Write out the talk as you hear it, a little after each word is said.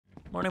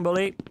Morning,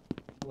 Bully.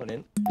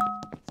 Morning.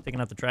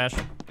 Taking out the trash.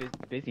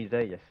 Busy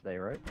day yesterday,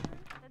 right?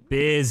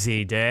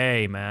 Busy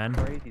day, man.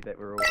 Crazy that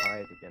we're all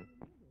hired again.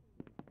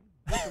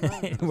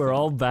 We're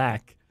all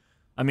back.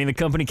 I mean, the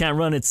company can't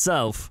run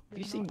itself. Have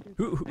you seen?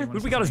 Who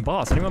we got as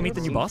boss? Anyone meet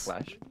the new boss?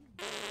 Flash?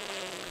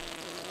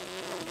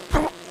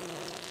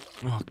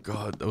 Oh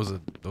god, that was a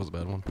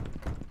bad one.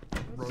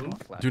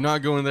 Flash. Do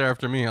not go in there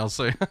after me, I'll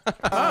say.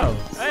 Oh,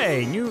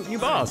 hey, new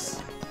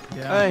boss.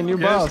 Yeah. Hey, new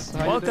boss.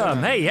 How you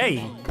Welcome. doing?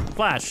 Hey,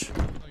 Flash.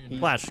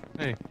 Flash.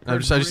 Hey, I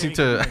just need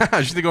to I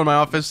just need to go in my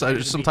office.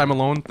 Just some time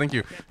alone. Thank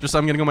you. Just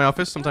I'm gonna go in my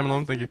office. Some time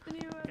alone. Thank you.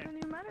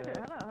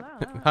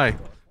 Hi.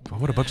 Oh,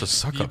 what a bunch of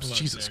suck-ups.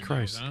 Jesus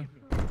Christ.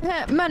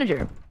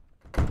 Manager,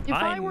 if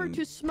I were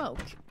to smoke,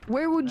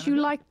 where would you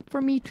like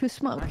for me to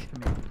smoke?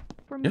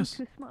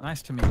 Yes.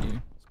 Nice to meet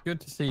you. It's good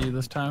to see you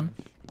this time.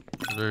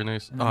 Very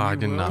nice. Oh, I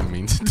did not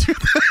mean to do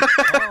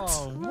that.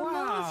 Oh,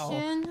 wow.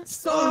 Promotion.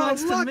 So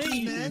nice to meet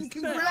you. Man,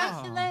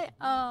 congratulate.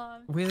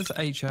 Where's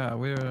HR?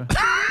 We're...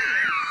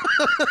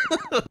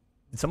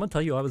 Did someone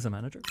tell you I was a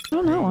manager? I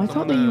don't know. I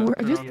thought that you were.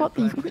 I just thought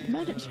that you were the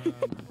manager.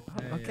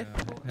 Okay.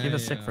 Give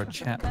us sick for a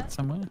chat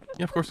somewhere.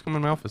 Yeah, of course. Come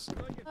in my office.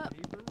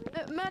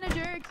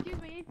 Manager, excuse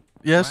me.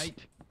 Yes.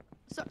 Right.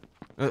 So,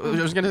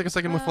 I was gonna take a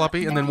second with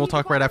Floppy, and then we'll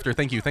talk right after.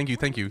 Thank you. Thank you.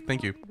 Thank you.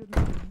 Thank you.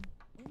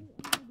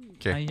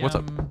 Okay. What's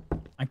up?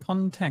 I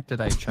contacted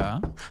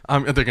HR.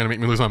 They're gonna make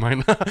me lose my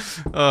mind.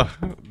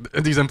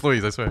 These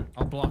employees, I swear.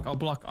 I'll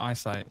block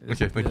eyesight.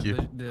 Okay, thank you.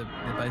 The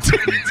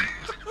basic needs.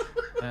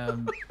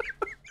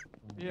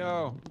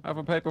 Yo, I have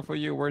a paper for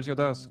you. Where's your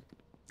desk?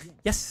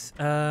 Yes.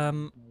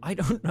 I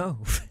don't know.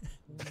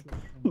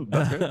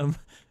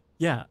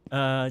 Yeah.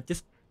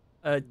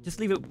 Just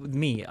leave it with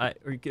me.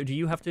 Or do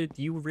you have to?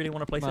 Do you really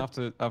want to place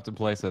it? I have to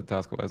place it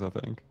task-wise, I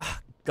think.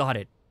 Got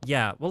it.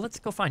 Yeah. Well, let's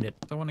go find it.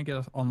 I want to get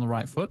us on the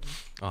right foot.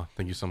 Oh,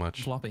 thank you so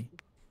much. Floppy.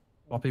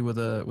 Floppy with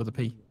a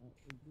P.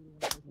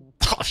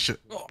 Oh shit.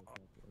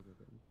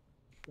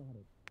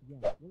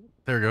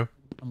 There we go.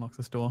 Unlock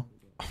this door.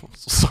 Oh, I'm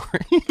so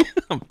sorry.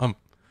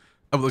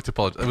 I would like to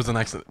apologize. It was an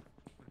accident.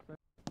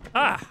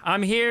 Ah,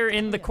 I'm here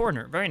in the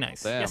corner. Very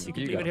nice. Damn, yes, you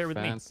can leave it here with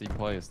me. Fancy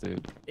place,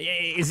 dude.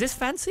 Is this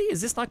fancy?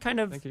 Is this not kind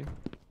of... Thank you.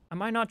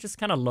 Am I not just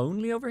kind of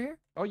lonely over here?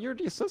 Oh, you're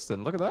the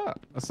assistant. Look at that.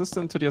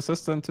 Assistant to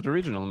the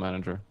regional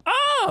manager.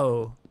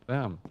 Oh!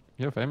 Damn,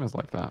 you're famous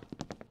like that.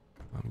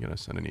 I'm gonna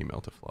send an email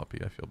to Floppy.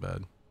 I feel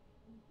bad.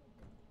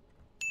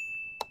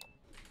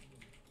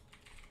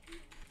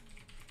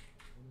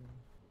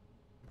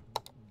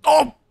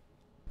 Oh!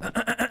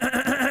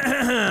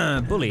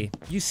 Bully,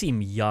 you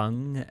seem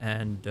young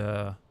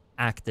and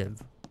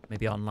active.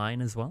 Maybe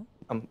online as well?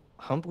 I'm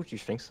humbled you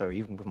think so,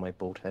 even with my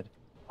bald head.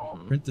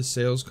 Print the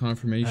sales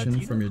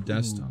confirmation from your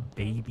desktop.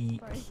 Baby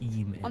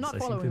Keem is. I'm not I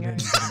seem to following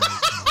have her.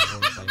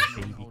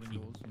 been Baby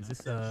Keem. Is this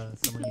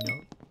someone you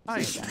know?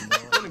 Hi.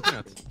 Morning,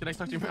 Peanuts. Can I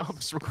talk to you in my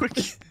office real quick?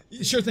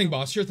 Sure thing,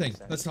 boss. Sure thing.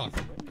 Let's talk.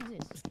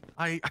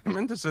 I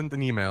meant to send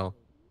an email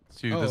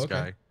to this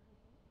guy.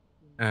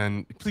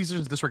 And please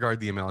just disregard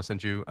the email I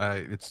sent you.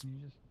 It's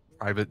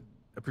private.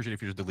 Appreciate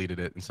if you just deleted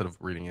it instead of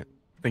reading it.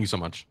 Thank you so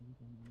much.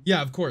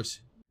 Yeah, of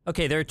course.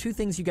 Okay, there are two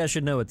things you guys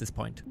should know at this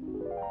point.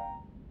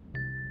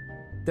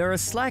 There are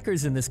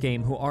slackers in this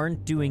game who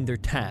aren't doing their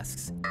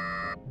tasks.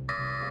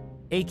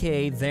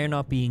 AKA, they're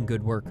not being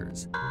good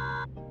workers.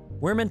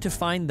 We're meant to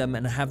find them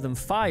and have them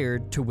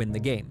fired to win the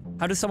game.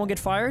 How does someone get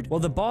fired? Well,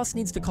 the boss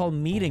needs to call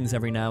meetings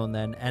every now and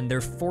then, and they're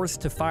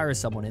forced to fire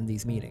someone in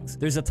these meetings.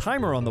 There's a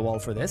timer on the wall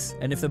for this,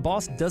 and if the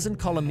boss doesn't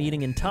call a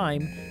meeting in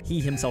time,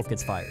 he himself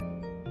gets fired.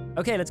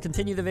 Okay, let's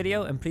continue the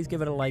video, and please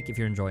give it a like if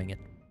you're enjoying it.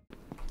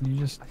 Can you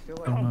just...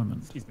 like a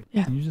moment. Excuse me.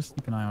 Yeah. Can you just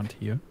keep an eye on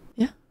Tio?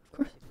 Yeah, of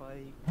course.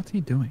 What's he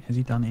doing? Has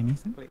he done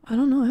anything? I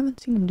don't know. I haven't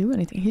seen him do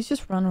anything. He's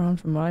just run around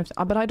from what I've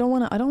seen. But I don't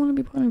want to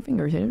be pointing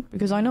fingers here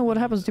because I know what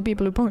happens to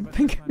people who point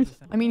fingers.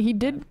 I mean, he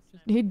did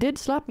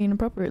slap me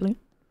inappropriately.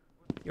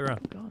 You're on.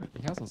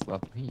 He hasn't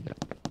slapped me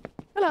yet.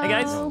 Hello. Hey,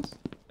 guys.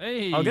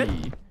 Hey! All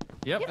good?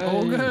 Yep, Hey.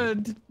 all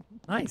good.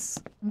 Nice.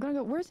 I'm gonna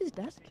go. Where's his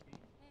desk?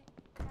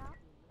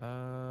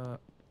 No,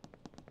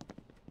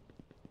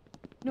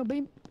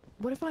 babe.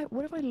 What if I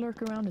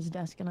lurk around his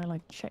desk and I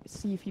like check,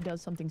 see if he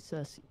does something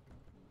sus?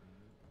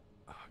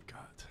 Oh,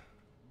 God.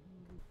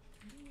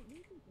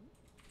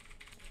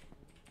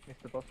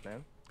 Mr. Boss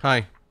Man,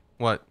 Hi.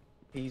 What?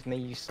 please may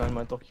you sign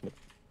my document.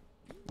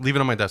 Leave it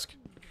on my desk.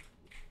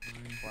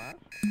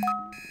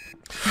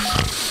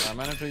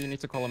 Manager, you need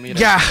to call a meeting.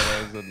 Yeah.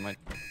 Otherwise, my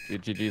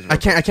GG's. I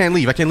can't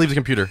leave. I can't leave the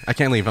computer. I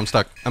can't leave. I'm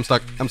stuck. I'm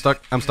stuck. I'm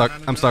stuck. I'm stuck.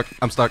 I'm stuck.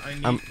 I'm stuck.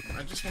 I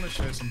just want to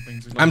share some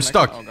things with you. I'm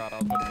stuck. Oh god,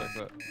 I'll try to fix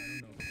it.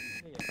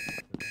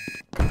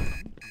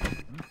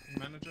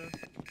 Manager?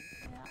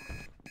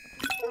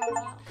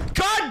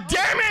 God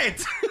damn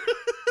it!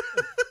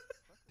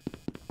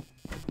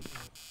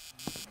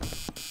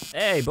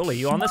 Hey, Bully,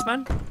 you on this,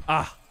 man?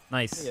 Ah,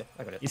 nice. Yeah,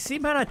 I got it. You see,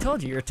 man, I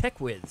told you, you're a tech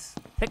whiz.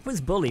 Tech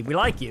whiz Bully, we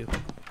like you.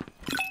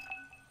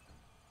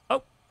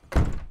 Oh.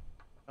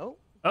 Oh?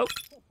 Oh.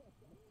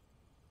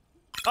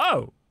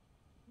 Oh.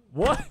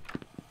 What?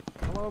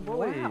 Hello,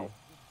 Bully. Wow.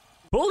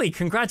 Bully,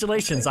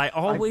 congratulations. I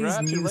always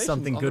knew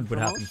something on the good would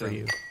happen for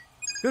promotion. you.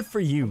 Good for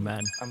you,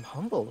 man. I'm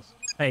humbled.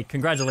 Hey,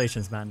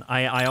 congratulations, man.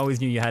 I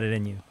always knew you had it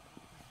in you.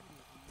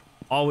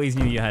 Always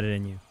knew you had it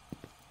in you.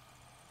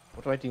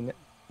 What do I do next?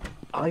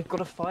 I've got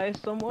to fire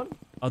someone?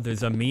 Oh,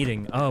 there's a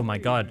meeting. Oh my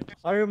god.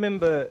 I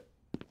remember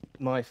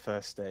my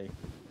first day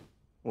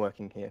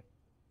working here.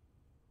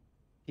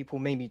 People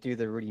made me do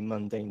the really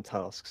mundane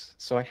tasks.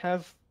 So I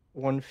have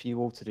one for you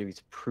all to do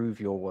to prove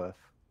your worth.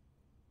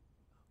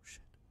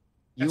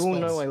 You Yes, all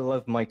boss. know I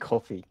love my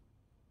coffee.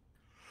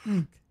 I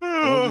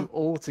want you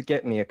all to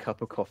get me a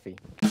cup of coffee.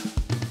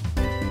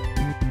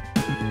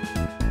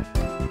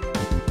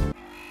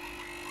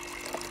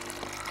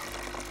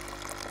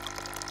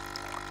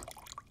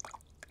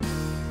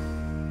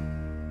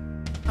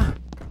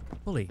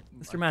 Bully,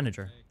 Mr.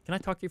 Manager, can I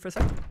talk to you for a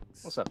second?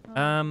 What's up?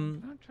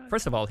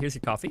 First of all, here's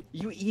your coffee.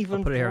 You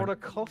even put it here. brought a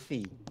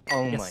coffee.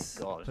 Oh Yes,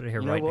 my god. put it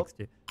here You know right what? next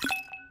to you.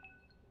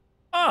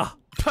 Ah!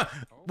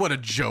 What a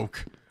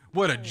joke.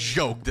 What a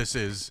joke this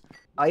is.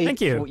 I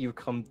Thank you. thought you would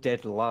come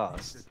dead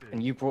last,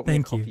 and you brought me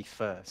Thank a you. coffee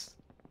first.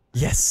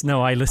 Yes,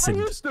 no, I I listened.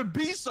 used to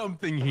be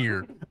something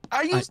here.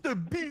 I used to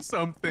be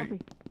something.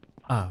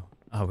 Oh,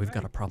 we've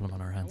got a problem on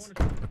our hands.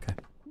 Okay.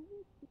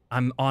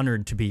 I'm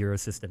honored to be your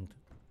assistant.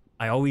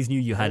 I always knew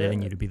you had it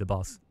in you to be the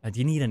boss. Do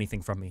you need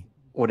anything from me?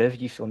 Whatever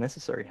you feel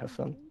necessary, have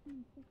fun.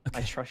 Okay.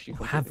 I trust you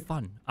Oh, have completely.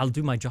 fun. I'll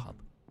do my job.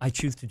 I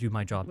choose to do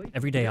my job.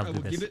 Every day I'll I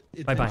do will give this.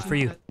 it Bye-bye. attention For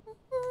you. that-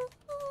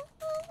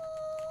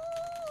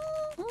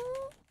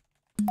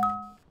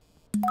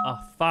 Oh,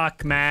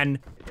 fuck, man.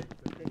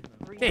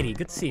 Katie,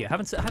 good to see you.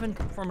 Haven't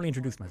formally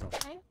introduced myself.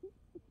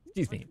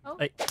 Excuse me. Oh.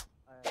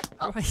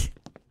 How do I-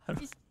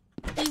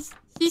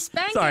 He's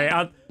spanking. Sorry.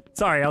 I'll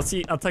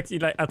talk to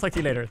you. I'll talk to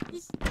you later.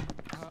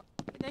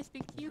 Can I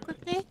speak to you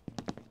quickly?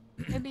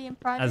 Maybe in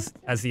private.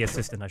 As the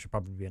assistant, I should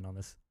probably be in on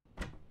this.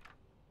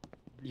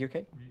 You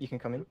okay? You can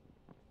come in.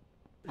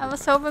 I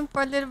was hoping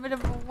for a little bit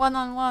of a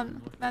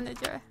one-on-one,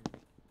 manager.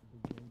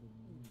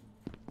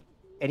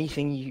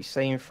 Anything you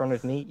say in front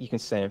of me, you can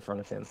say in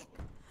front of him.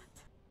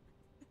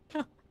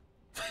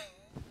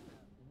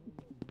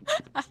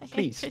 I hate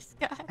Please. this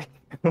guy.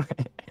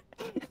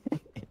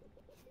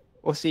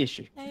 What's the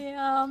issue?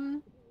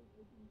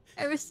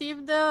 I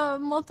received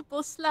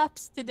multiple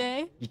slaps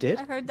today. You did?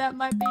 I heard that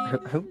might be Oh,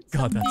 God,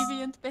 some that's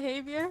deviant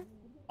behavior.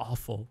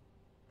 awful.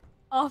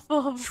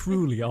 Awful.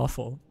 Truly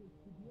awful.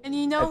 And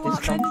you know At this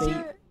what, company-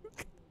 manager?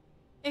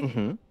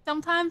 Mm-hmm.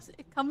 Sometimes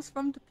it comes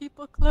from the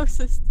people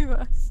closest to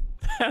us.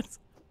 That's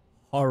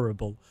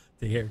horrible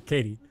to hear,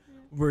 Katie.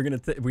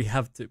 We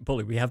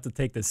have to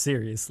take this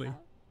seriously.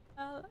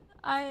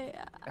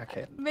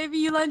 Okay. Maybe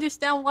you'll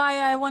understand why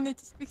I wanted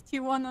to speak to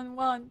you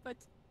one-on-one, but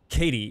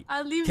Katie,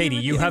 I'll leave Katie,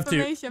 you you with have the to-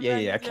 information, Yeah,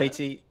 manager.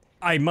 Katie.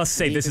 I must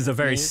say Leave this it is a with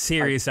very me.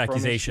 serious I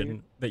promise accusation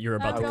you. that you're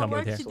about I've to got come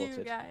work with to here. do,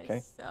 Sorted, guys. okay?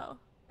 So I'll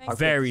thank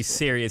Very get this sorted,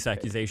 serious okay?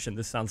 accusation.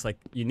 This sounds like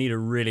you need to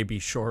really be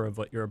sure of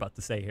what you're about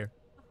to say here.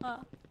 you.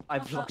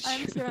 I've lost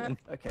I'm you. sure.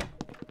 Okay.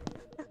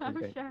 I'm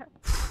Okay. sure.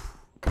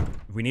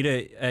 We need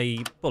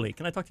a bully.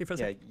 Can I talk to you for a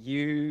Yeah, second?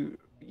 you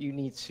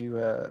need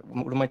to.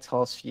 One of my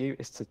tasks for you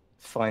is to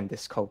find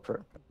this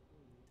culprit.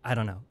 I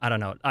don't know.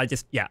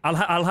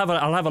 I'll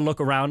have a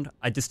look around.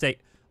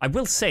 I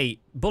will say,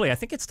 bully. I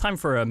think it's time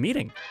for a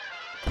meeting.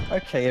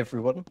 Okay,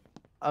 everyone.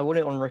 I want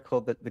it on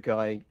record that the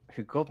guy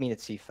who got me the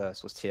tea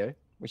first was Tio,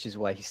 which is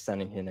why he's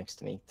standing here next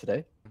to me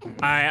today.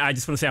 I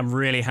just want to say I'm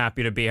really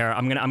happy to be here.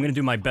 I'm gonna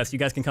do my best. You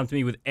guys can come to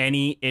me with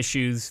any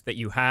issues that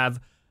you have.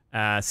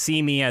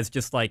 See me as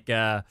just like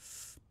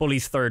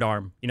Bully's third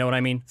arm. You know what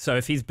I mean? So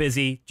if he's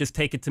busy, just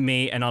take it to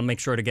me, and I'll make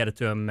sure to get it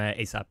to him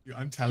ASAP. Dude,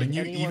 I'm telling Did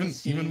you, anyone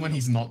even when see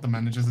he's not the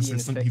manager's the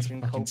assistant, he's a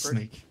infection fucking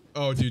culprit? snake.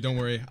 Oh, dude, don't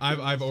worry.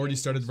 I've already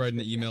started writing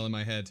the email in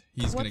my head.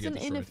 He's gonna What's get an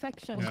this sorted.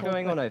 infection? Yeah. What's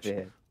going on over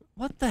here?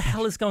 What the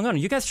hell is going on?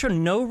 You guys show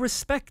no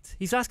respect.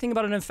 He's asking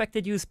about an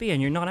infected USB,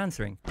 and you're not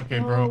answering. Okay,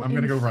 bro, I'm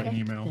gonna go write an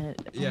email.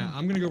 Yeah,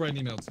 I'm gonna go write an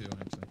email too,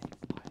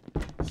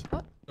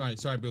 actually.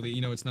 Sorry, Billy. You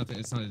know, it's nothing.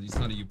 It's not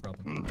a you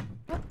problem.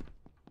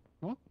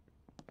 What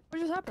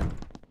just happened?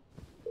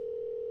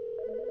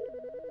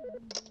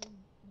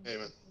 Hey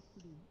man.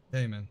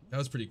 Hey, man, that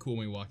was pretty cool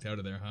when we walked out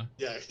of there, huh?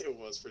 Yeah, it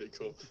was pretty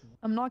cool.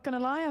 I'm not gonna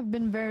lie, I've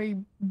been very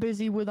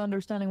busy with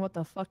understanding what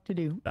the fuck to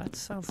do. That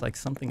sounds like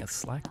something a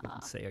Slacker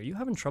would say. Are you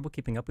having trouble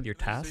keeping up with your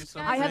tasks?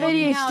 I have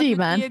Hanging out would ADHD, be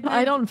man. a good-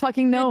 I don't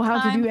fucking know good how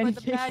to time do for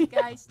the bad anything.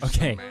 guys to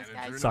Okay. kill those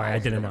guys. Sorry, I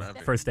didn't know. Whatever.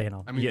 First day and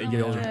all. I mean, I'm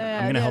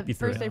gonna help you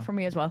through First day it. for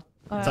me as well.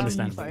 It's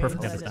understandable.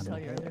 Perfectly I didn't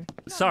understandable. tell you either.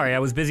 Sorry, I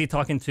was busy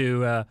talking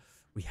to.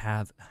 We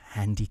have a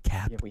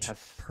handicapped Yeah, we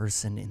have-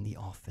 person in the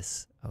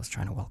office. I was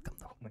trying to welcome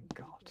them. Oh my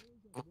god.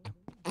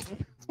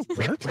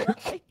 What?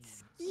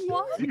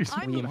 What?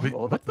 Seriously, I'm wait,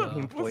 employed. what the? I'm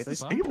employed.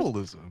 What's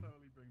ableism?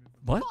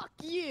 What? Fuck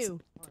you!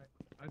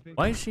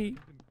 Why is she?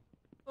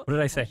 What did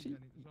I say?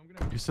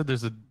 You said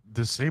there's a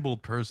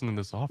disabled person in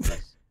this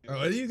office. Oh,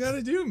 what do you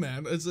gotta do,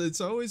 man?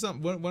 It's always why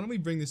don't we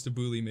bring this to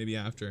Bully maybe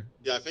after?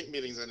 Yeah, I think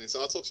meeting's ending,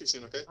 so I'll talk to you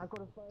soon, okay?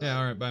 Yeah,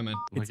 all right, bye, man.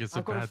 Like it's a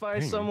I've got to bad fire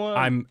thing. someone.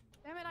 I'm.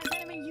 Damn it, I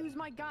can't even use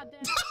my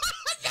goddamn.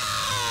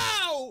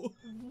 No!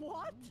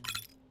 What?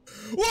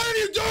 What have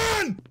you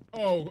done?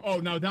 Oh,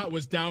 now that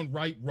was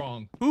downright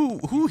wrong.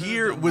 Who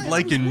here would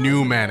like a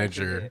new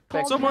manager?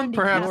 Someone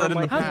perhaps that in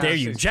the past. How dare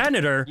you,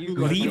 janitor?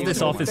 Leave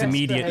this office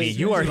immediately.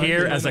 You are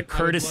here as a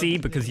courtesy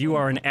because you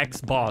are an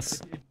ex-boss.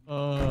 He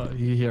Why don't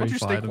you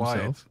stay fired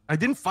quiet? himself. I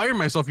didn't fire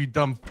myself, you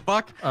dumb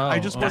fuck. I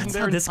just wasn't That's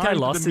there how in this time guy for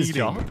the lost his meeting.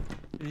 job?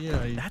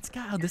 Yeah. That's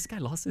how this guy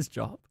lost his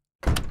job?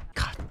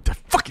 God, I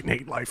fucking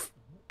hate life.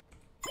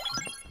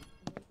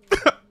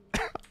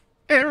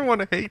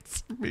 Everyone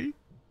hates me.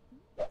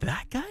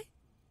 That guy?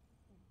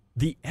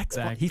 The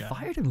ex-boss? He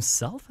fired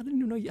himself? I didn't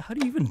even know. How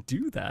do you even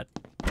do that?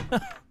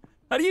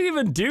 How do you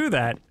even do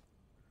that?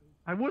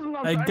 I wasn't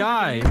on A time.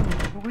 guy.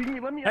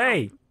 Let me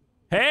Hey! out.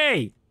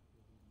 Hey!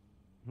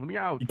 Let me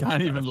out. You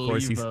can't even Of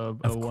course leave he's, a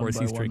of course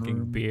he's one-by-one drinking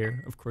room.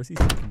 beer. Of course he's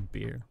drinking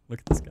beer. Look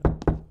at this guy.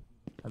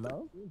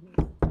 Hello?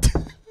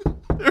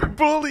 They're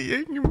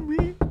bullying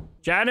me.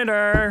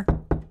 Janitor!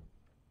 Can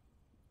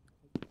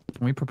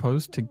we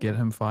propose to get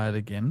him fired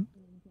again?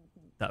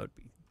 That would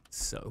be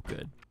so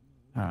good.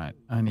 All right,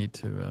 I need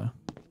to do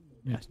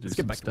Let's some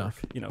get back stuff.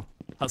 to work. You know,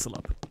 hustle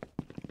up.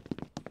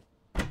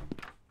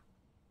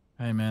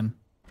 Hey, man.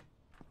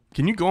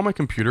 Can you go on my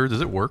computer?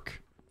 Does it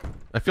work?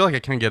 I feel like I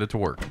can't get it to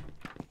work.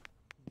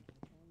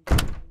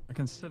 I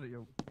consider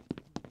you.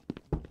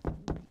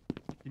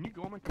 Can you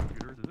go on my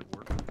computer? Does it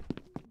work?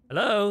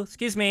 Hello?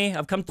 Excuse me.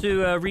 I've come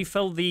to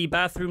refill the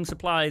bathroom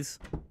supplies.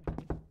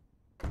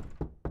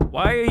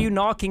 Why are you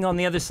knocking on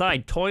the other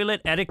side?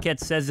 Toilet etiquette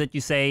says that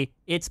you say,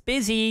 "It's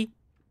busy."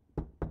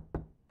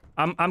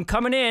 I'm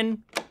coming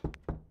in.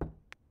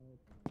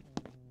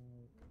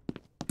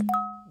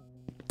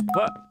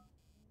 What?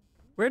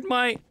 Where'd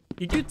my...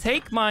 Did you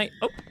take my...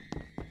 Oh.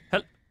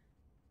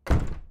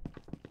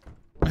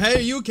 Hey, are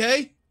you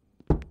okay?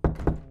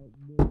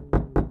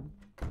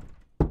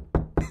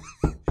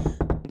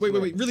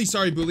 Wait. Really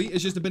sorry, Bully.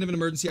 It's just a bit of an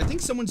emergency. I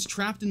think someone's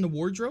trapped in the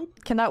wardrobe.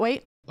 Can that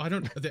wait? I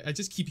don't. I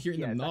just keep hearing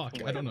them knock.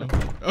 can I don't know.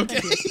 wait.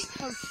 Okay.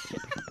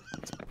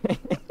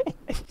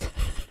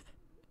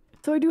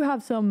 So I do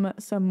have some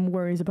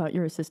worries about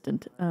your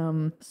assistant.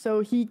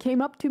 So he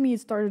came up to me and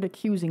started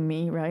accusing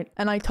me, right?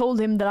 And I told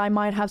him that I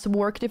might have some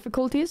work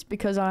difficulties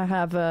because I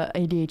have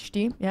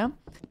ADHD. Yeah.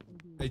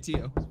 Hey,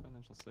 Tio.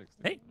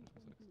 Hey.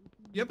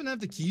 You happen to have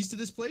the keys to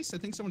this place? I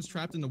think someone's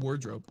trapped in the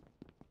wardrobe.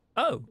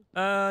 Oh,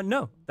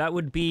 no. That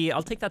would be...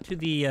 I'll take that to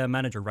the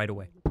manager right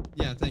away.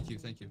 Yeah, thank you.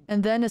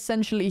 And then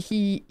essentially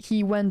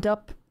he went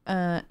up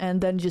and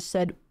then just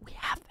said, "We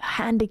have a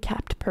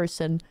handicapped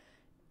person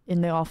in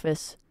the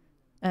office."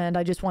 And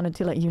I just wanted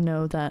to let you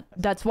know that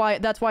that's why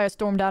I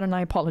stormed out, and I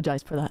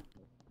apologize for that.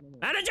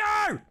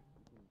 Manager!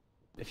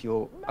 If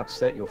you're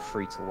upset, you're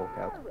free to walk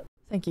out.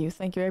 Thank you.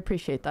 I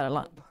appreciate that a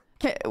lot.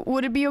 Okay,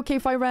 would it be okay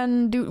if I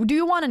ran? Do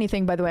you want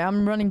anything, by the way?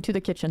 I'm running to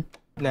the kitchen.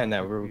 No,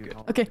 we're all good.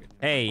 Okay.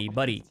 Hey,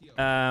 buddy.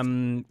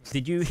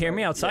 Did you hear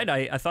me outside?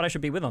 I thought I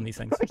should be with on these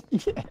things.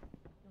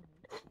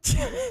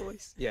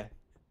 Yeah.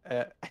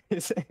 Yeah.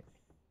 Is it-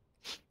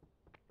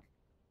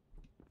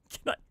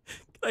 Can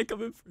I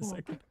come in for a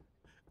second?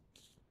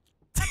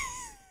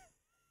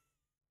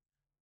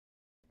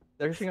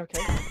 Everything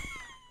okay?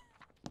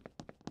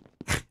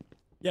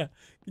 Yeah.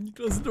 Can you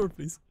close the door,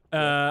 please?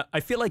 I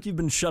feel like you've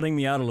been shutting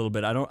me out a little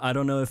bit. I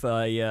don't know if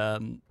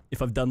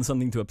I've done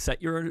something to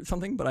upset you or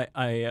something, but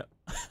I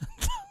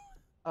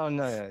Oh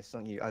no, it's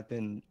not you. I've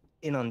been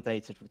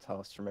inundated with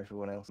tasks from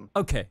everyone else.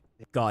 Okay,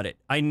 got it.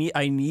 I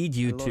need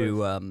you A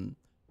lot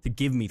to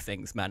give me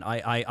things, man.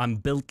 I'm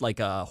built like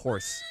a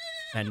horse,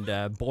 and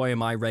boy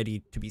am I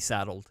ready to be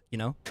saddled. You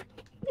know?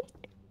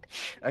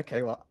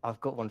 Okay, well, I've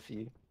got one for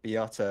you.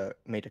 Beata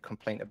made a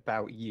complaint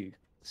about you,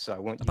 so I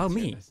want you About to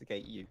me?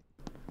 investigate you.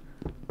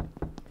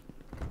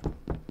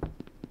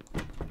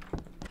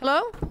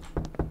 Hello?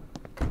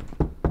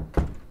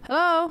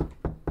 Hello?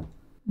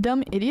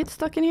 Dumb idiot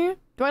stuck in here?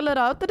 Do I let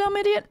out the dumb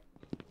idiot?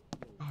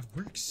 God,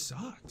 work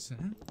sucks,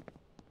 man.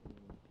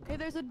 Hey,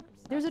 there's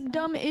a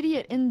dumb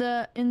idiot in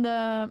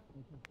the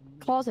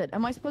closet.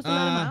 Am I supposed to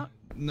let him out?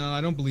 No, I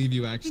don't believe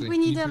you I actually. think we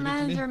Can need you a prove it to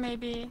me? manager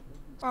maybe.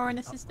 Or an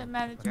assistant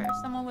manager.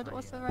 Someone with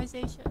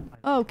authorization.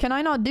 Oh, can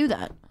I not do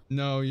that?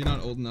 No, you're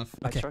not old enough.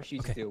 Okay, I trust you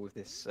okay. to deal with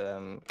this.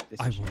 This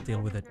I issue. will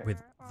deal with it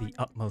with the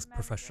utmost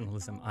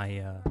professionalism.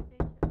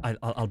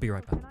 I'll be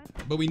right back.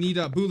 But we need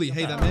Bully.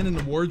 Hey, that man in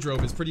the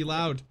wardrobe is pretty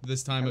loud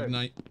this time of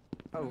night.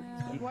 Oh,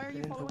 Why are you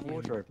in the following me?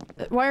 wardrobe.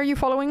 Why are you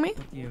following me?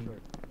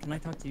 Can I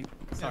talk to you?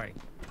 Sorry.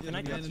 Can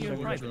I the talk man to you in in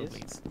the private,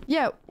 wardrobe. please?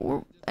 Yeah,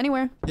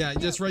 anywhere. Yeah,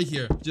 just right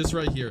here. Just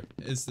right here.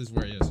 This is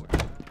where he is.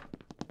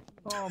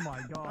 Oh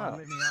my god, Oh.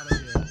 let me out of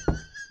here.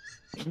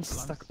 He's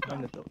stuck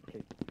behind the door.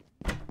 Okay.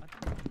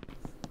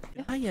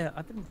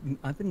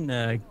 I've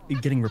been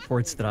getting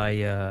reports that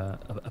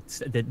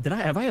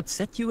have I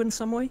upset you in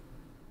some way?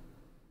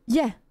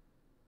 Yeah,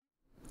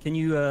 Can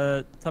you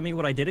tell me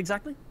what I did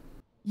exactly?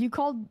 you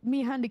called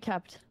me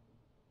handicapped.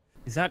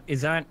 Is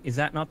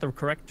that not the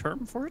correct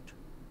term for it?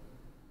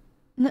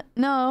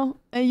 No,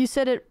 you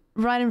said it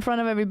right in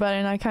front of everybody,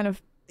 and I kind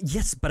of.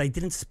 Yes, but I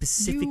didn't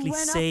specifically You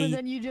went say. up and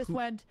then you just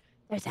went.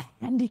 there's a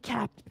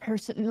handicapped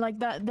person like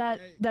that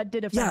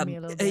did offend me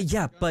a little bit.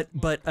 Yeah, but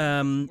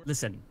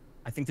listen,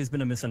 I think there's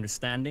been a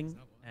misunderstanding,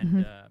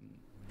 and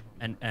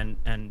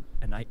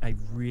I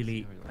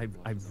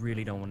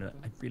really don't want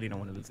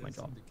to lose my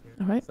job.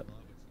 All right. So,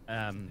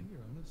 I'm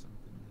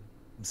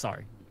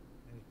sorry.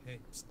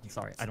 I'm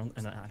sorry. I don't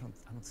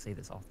say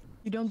this often.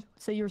 You don't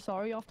say you're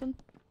sorry often?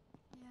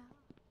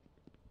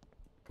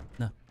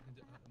 No.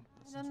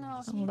 I don't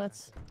know. Oh,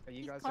 that's Are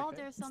you guys called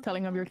okay? there something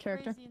telling of your really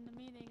character. crazy in the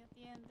meeting at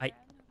the end I- there.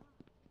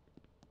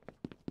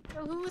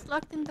 So who was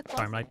locked in the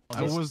Sorry, closet? Mike.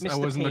 I was Mr.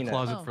 in the Peanut.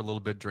 closet Oh. for a little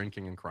bit,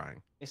 drinking and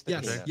crying. Mr.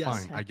 Yes, Peanut, Okay,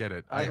 yes. fine, I get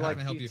it. I'd I like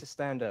can help you you. to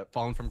stand up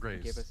Fallen from and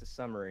grace. give us a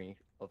summary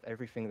of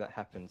everything that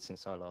happened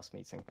since our last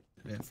meeting.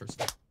 Yeah,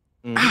 first.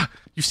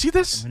 You see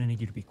this? I'm gonna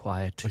need you to be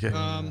quiet. Okay.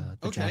 The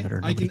Okay.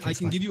 janitor, I nobody can cares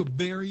give about. you a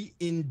very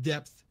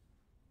in-depth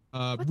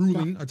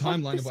ruling, a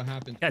timeline of what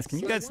happened. Guys, can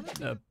you guys?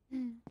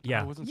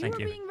 Yeah, I wasn't you thank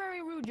were you. being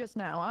very rude just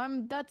now.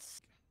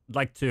 That's I'd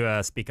like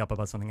to speak up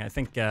about something. I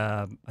think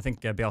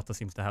Beata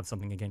seems to have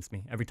something against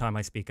me. Every time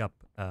I speak up,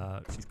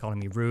 she's calling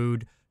me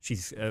rude.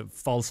 She's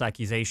false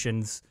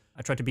accusations.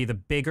 I try to be the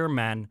bigger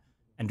man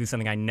and do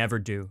something I never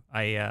do.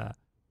 I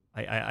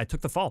took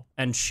the fall,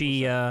 and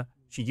she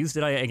used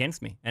it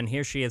against me. And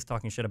here she is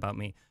talking shit about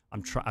me.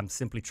 I'm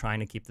simply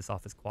trying to keep this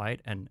office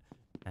quiet and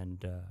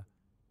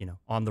you know,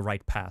 on the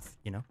right path.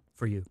 You know,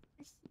 for you.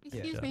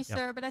 Excuse me, Yeah.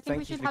 sir, but I think Thank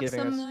we you should for have giving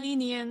some us-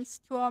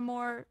 lenience to our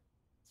more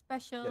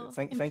special Yeah,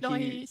 thank you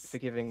employees. for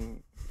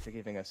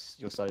giving us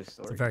your side of the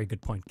story. It's a very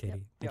good point, Katie.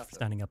 Thank you for Beata,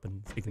 standing up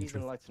and speaking the Please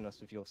truth. enlighten us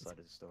with your side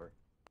of the story.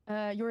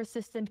 your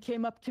assistant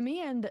came up to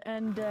me and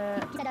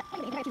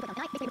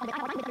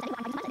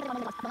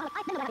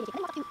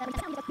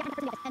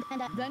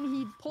then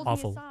he pulled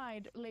Awful. me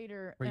aside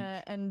later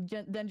and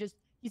then just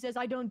he says,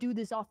 I don't do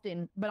this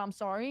often, but I'm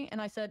sorry.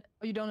 And I said,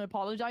 oh, you don't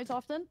apologize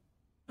often?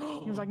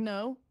 He was like,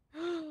 no.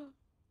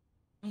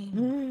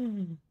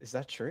 Is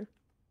that true?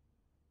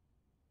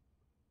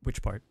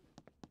 Which part?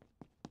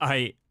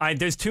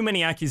 There's too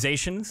many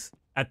accusations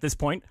at this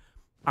point.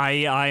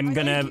 I'm I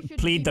gonna think you should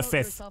plead the demote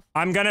fifth. yourself.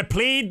 I'm gonna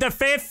plead the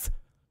fifth.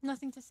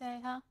 Nothing to say,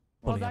 huh?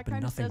 Well, Bully, that I've been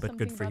kinda nothing says but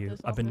good something for about you.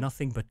 this I've been office.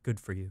 nothing but good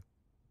for you.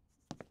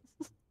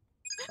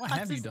 What That's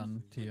have you just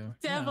done to you?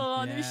 devil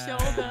on his Yeah,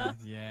 shoulder.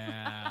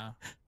 Yeah.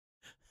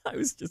 I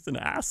was just an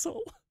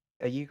asshole.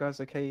 Are you guys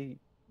okay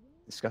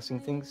discussing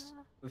things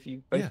Yeah. with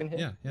you both Yeah, in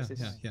here? yeah. Is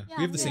this-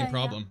 We have the same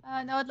problem.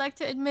 No, I'd like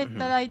to admit Mhm.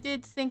 that I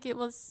did think it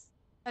was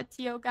a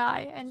Tio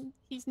guy, and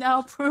he's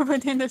now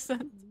proven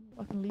innocent.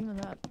 Fucking leave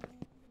that.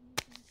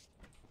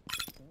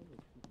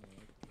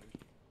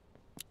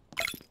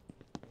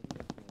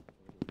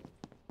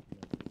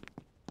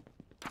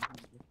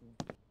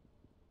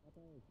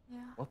 Yeah.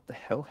 What the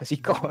hell has he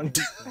got on?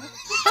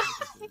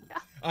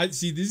 I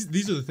see.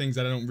 These are the things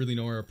that I don't really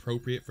know are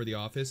appropriate for the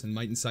office and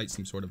might incite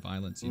some sort of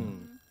violence. You know.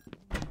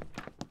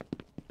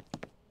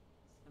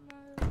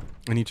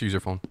 I need to use your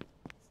phone.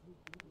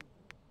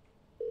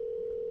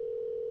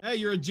 Hey,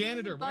 you're a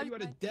janitor. Why are you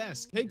at a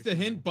desk? Take the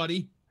hint,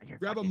 buddy.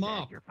 Grab a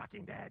mop. You're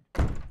fucking dead.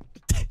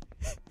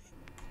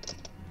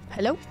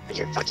 Hello?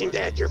 You're fucking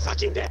dead. You're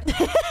fucking dead.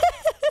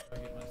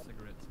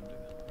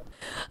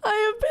 I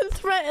have been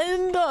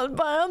threatened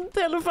on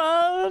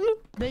telephone.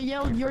 They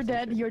yelled, you're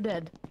dead, you're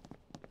dead.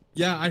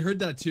 Yeah, I heard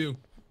that too.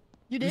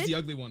 You Who's did? the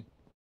ugly one?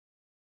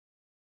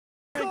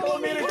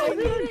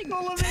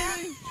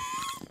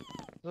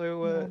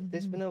 So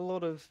there's been a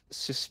lot of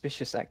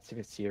suspicious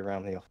activity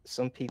around the office.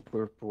 Some people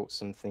have brought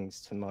some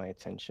things to my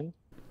attention.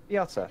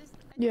 Beata,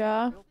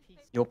 Yeah.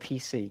 your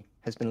PC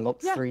has been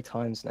locked Yeah. 3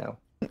 times now.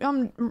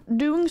 I'm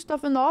doing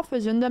stuff in the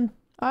office and then,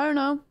 I don't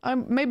know.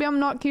 Maybe I'm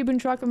not keeping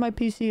track of my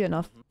PC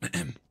enough.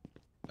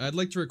 I'd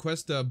like to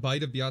request a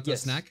bite of Beata's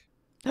Yes. snack.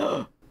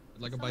 I'd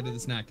like a bite of the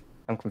snack.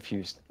 I'm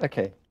confused.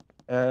 Okay.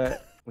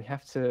 We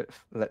have to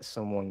let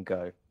someone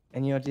go.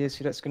 Any ideas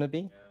who that's going to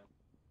be?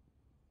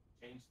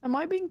 Am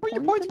I being Why are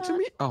you pointed pointing to at?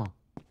 me? Oh.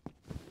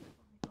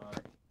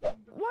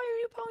 Why are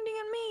you pointing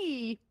at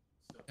me?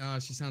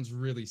 She sounds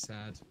really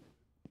sad.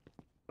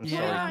 I'm Yeah,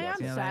 sorry. I am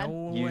Beata. sad.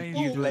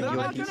 You've let I'm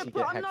your not PC gonna, get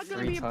I'm hacked not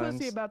gonna 3 be a pussy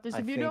times. about this. I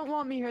If you think- don't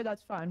want me here,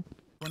 that's fine.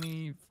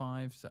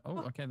 25. Oh,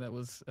 okay, that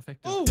was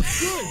effective. Oh,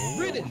 good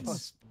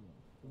riddance.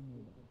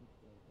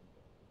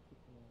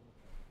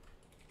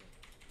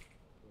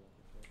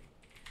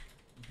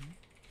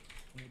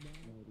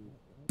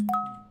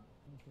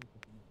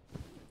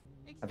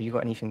 Have you got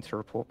anything to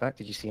report back?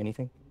 Did you see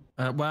anything?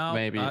 Well,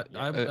 Maybe,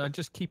 I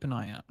just keep an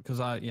eye out because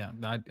I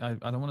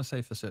don't want to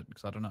say for certain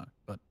because I don't know.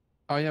 But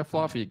Oh yeah,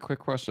 Fluffy, quick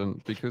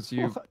question. Because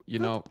you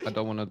know, I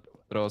don't want to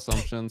throw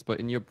assumptions, but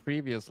in your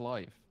previous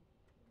life,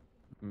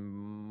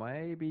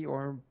 maybe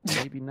or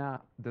maybe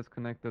not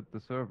disconnected the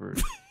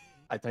servers.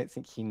 I don't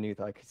think he knew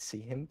that I could see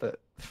him,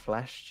 but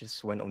Flash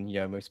just went on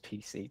Yomo's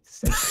PC to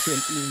send you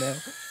an email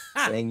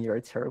saying you're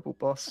a terrible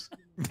boss.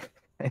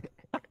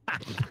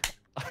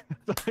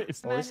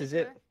 Well, this is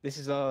it. This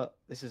is our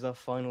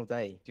final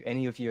day. Do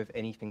any of you have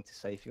anything to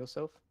say for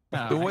yourself?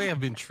 The way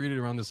I've been treated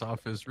around this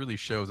office really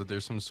shows that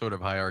there's some sort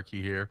of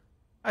hierarchy here.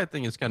 I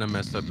think it's kind of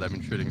messed up that I've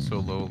been treating so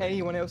low.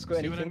 Anyone else got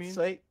See what I anything to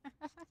mean? say?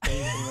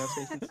 Anything else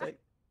we can say?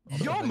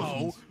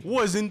 Yomo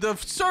was in the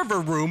server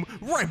room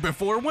right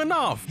before it went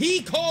off.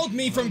 He called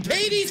me from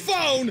Katie's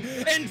phone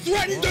and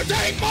threatened to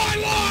take my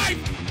life!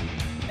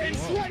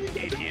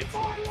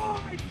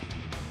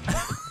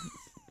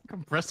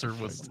 Compressor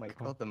was. Oh my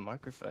god, the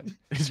microphone.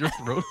 Is your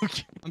throat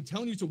okay? I'm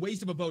telling you, it's a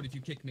waste of a vote if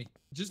you kick me.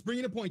 Just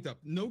bringing a point up.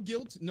 No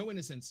guilt, no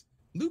innocence.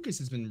 Lucas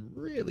has been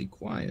really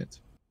quiet.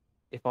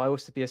 If I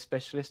was to be a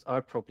specialist,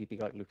 I'd probably be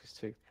like Lucas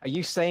too. Are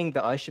you saying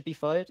that I should be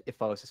fired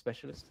if I was a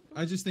specialist?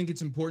 I just think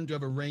it's important to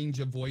have a range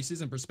of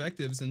voices and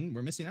perspectives, and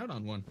we're missing out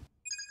on one.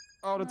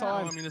 All the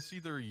time. I mean, it's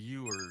either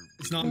you or.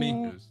 It's not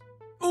me.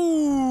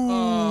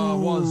 Oh,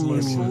 was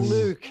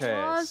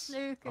Lucas.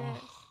 Lucas.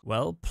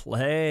 Well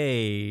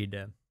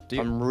played.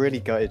 I'm really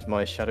gutted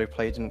my shadow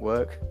play didn't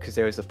work because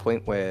there was a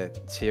point where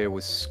Tia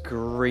was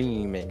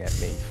screaming at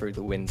me through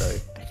the window.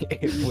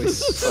 It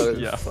was so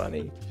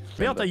funny.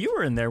 Beata, you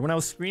were in there when I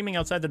was screaming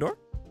outside the door?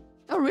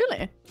 Oh,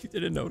 really? You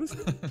didn't notice?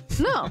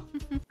 No.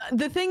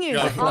 The thing is,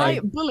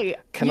 Bully,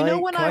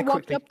 when I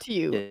walked up to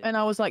you and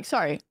I was like,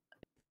 sorry,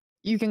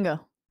 you can go.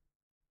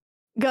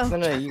 Go.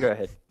 No, you go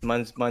ahead.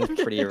 Mine's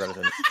pretty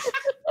irrelevant.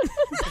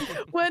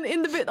 When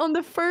on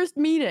the first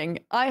meeting,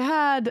 I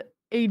had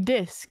a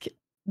disc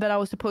that I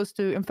was supposed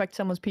to infect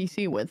someone's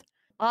PC with.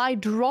 I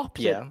dropped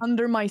it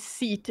under my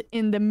seat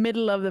in the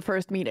middle of the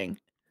first meeting.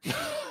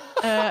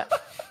 That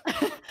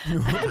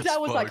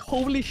was like,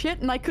 holy shit,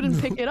 and I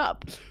couldn't pick it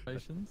up. You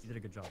did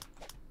a good job.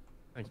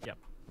 Thank you. Yep.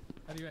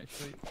 How do you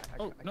actually...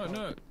 Oh,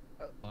 no.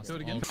 Do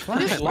it again.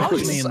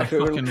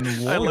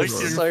 I like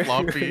seeing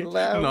Floppy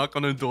knock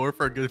on a door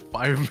for a good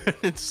 5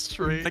 minutes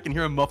straight. I can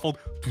hear a muffled...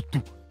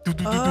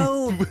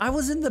 Oh, I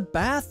was in the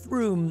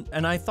bathroom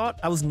and I thought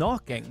I was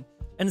knocking.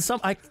 And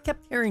I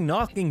kept hearing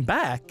knocking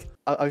back.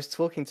 I was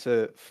talking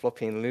to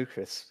Floppy and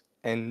Lucas,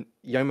 and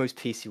Yomo's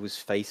PC was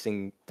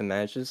facing the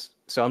managers.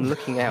 So I'm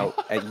looking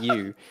out at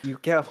you. You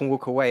get up and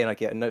walk away, and I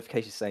get a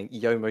notification saying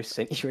Yomo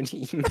sent you an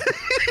email.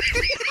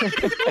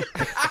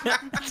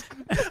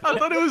 I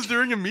thought it was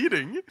during a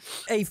meeting.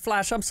 Hey,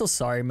 Flash, I'm so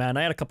sorry, man.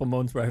 I had a couple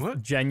moments where I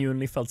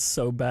genuinely felt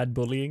so bad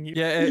bullying you.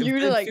 Yeah, it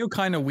feel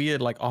kind of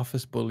weird, like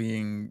office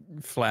bullying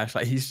Flash.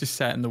 Like he's just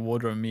sat in the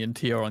wardroom, me and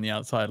Tia are on the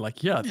outside. Like,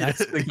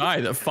 that's the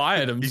guy that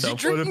fired himself.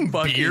 Is he drinking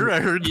beer? I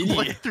heard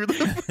like through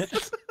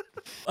the.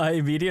 I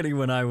immediately,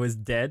 when I was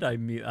dead,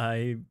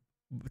 I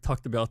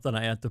talked to Beata and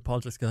I had to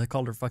apologize because I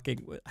called her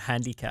fucking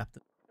handicapped.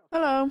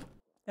 Hello.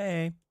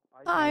 Hey.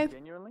 Hi.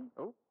 Genuinely?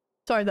 Oh.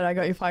 Sorry that I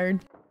got you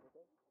fired.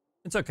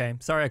 It's okay.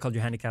 Sorry I called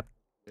you handicapped.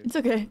 It's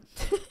okay.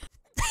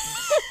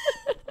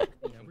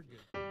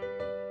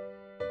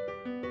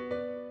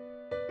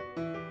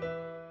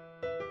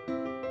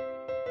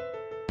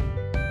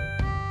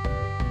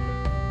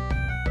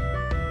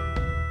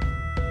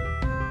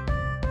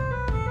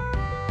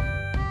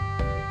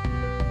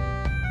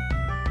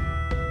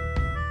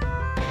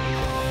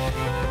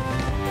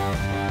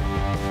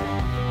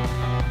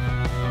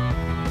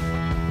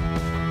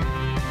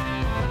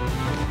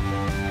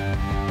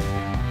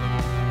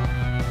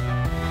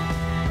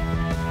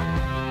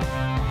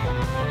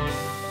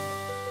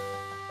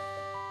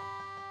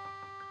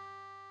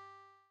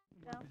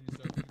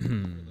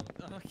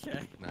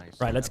 Okay. Nice.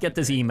 Right, let's get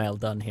this email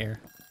done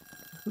here.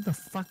 Who the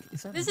fuck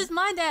is that? This is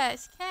my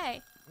desk.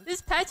 Hey,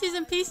 this patches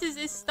and pieces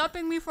is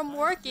stopping me from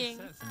working.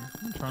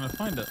 I'm trying to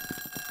find it.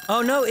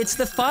 Oh no, it's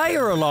the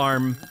fire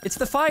alarm. It's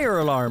the fire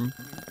alarm.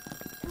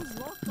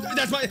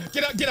 That's my...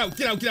 Get out.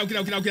 Hey,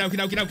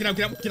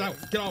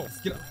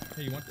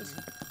 you want this?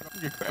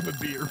 You grab a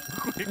beer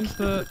quick.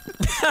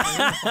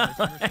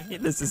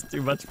 This is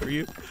too much for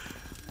you.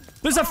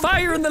 There's a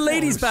fire in the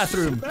ladies'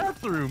 bathroom.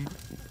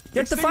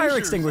 Get the fire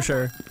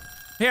extinguisher.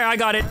 Here, I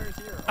got it.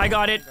 I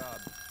got it.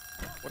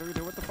 What do we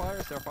do with the fire?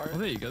 Is there a fire? Oh,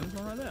 there you go. There's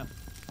one right there.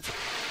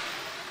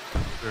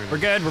 We're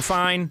good. We're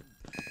fine.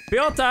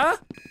 Beata,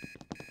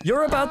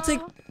 you're about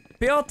to...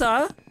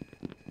 Beata.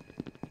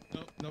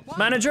 No.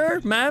 Manager,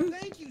 ma'am,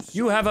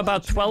 you have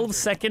about 12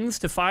 seconds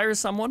to fire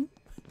someone.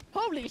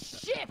 Holy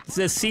shit!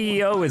 The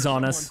CEO is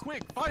on us.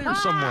 Quick, fire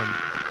someone.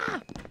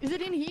 Is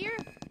it in here?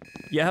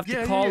 You have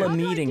to call a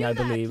meeting, I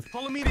believe.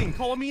 Call a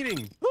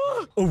meeting.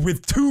 Oh,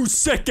 with 2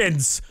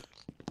 seconds.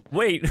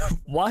 Wait,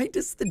 why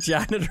does the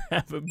janitor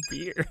have a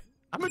beer?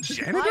 I'm a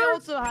janitor? I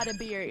also had a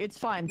beer. It's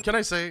fine. Can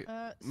I say,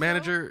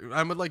 manager,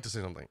 I would like to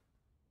say something.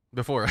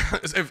 Before,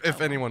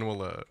 if anyone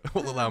will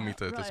allow me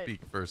to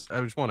speak first.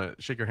 I just want to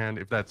shake your hand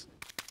if that's...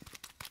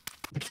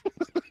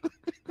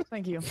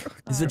 Thank you.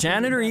 Is the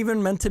janitor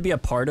even meant to be a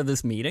part of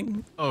this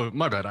meeting? Oh,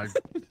 my bad.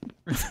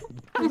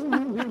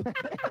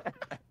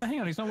 Hang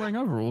on, he's not wearing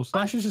overalls.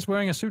 Slash is just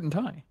wearing a suit and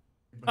tie.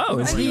 Oh,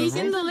 is he? He's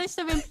in the list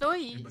of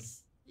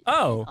employees.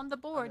 Oh. On the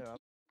board.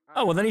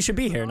 Oh, well then he should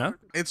be here, no?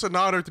 It's an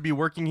honor to be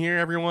working here,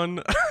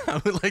 everyone.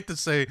 I would like to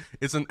say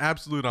it's an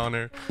absolute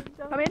honor.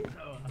 Come in.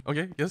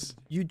 Okay, yes?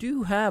 You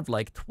do have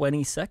like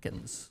 20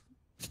 seconds.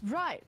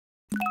 Right.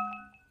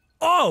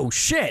 Oh,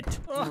 shit!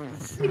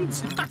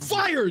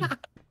 Fired!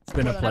 It's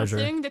been a pleasure.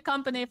 Suing the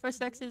company for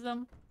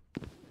sexism.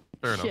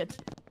 Fair enough. Shit.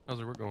 How's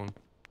it work going?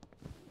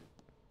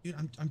 Dude,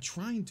 I'm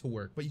trying to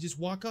work, but you just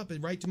walk up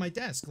and right to my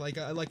desk like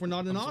we're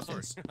not in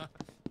office.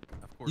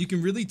 Of course. You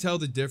can really tell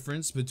the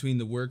difference between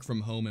the work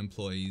from home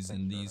employees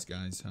and these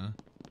guys, huh?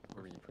 I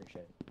really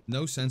appreciate it.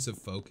 No sense of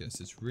focus.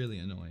 It's really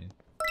annoying.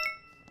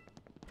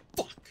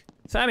 Fuck.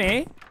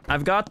 Sammy,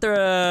 I've got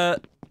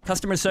the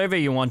customer survey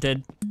you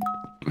wanted.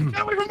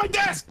 Get away from my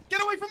desk!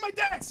 Get away from my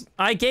desk!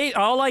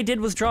 All I did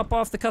was drop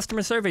off the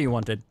customer survey you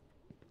wanted.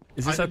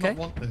 Is this okay? I did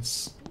not want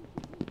this.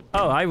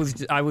 Oh, I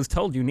was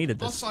told you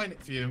needed I'll this. sign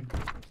it for you.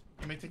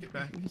 You may take it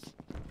back.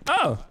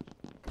 Oh,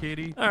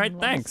 Katie. all right,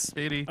 thanks.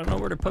 Katie. I don't know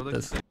where to put I'd like to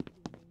this. say-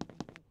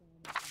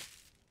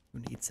 Who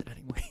needs it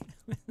anyway?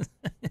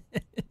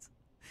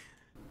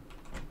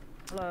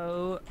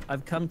 Hello,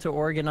 I've come to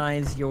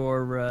organize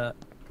your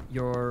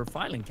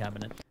filing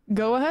cabinet.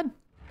 Go ahead.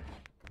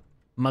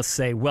 Must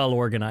say, well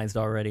organized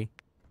already.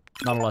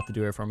 Not a lot to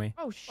do here for me.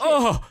 Oh shit.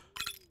 Oh!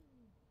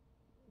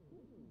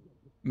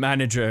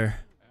 Manager,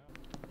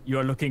 you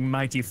are looking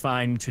mighty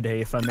fine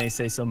today, if I may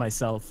say so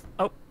myself.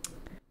 Oh,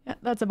 Yeah,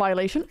 that's a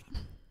violation.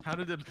 How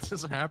did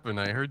this happen?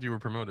 I heard you were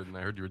promoted, and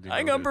I heard you were doing.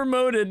 I got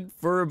promoted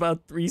for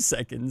about 3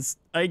 seconds.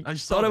 I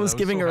saw thought I that. was I was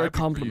giving so her a happy for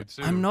you, compliment.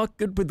 too. I'm not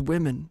good with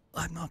women.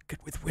 I'm not good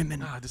with women.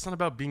 Nah, it's not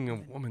about being a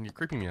woman. You're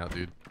creeping me out,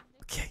 dude.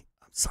 Okay,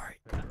 I'm sorry.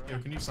 Yo,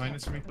 can you sign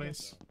this for me,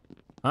 please?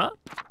 Huh?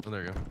 Oh,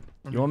 there you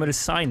go. You want me to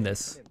sign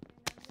this?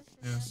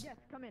 Yes. Yes,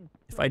 come in.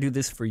 If I do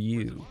this for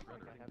you,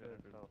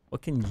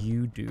 what can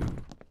you do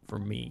for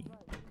me?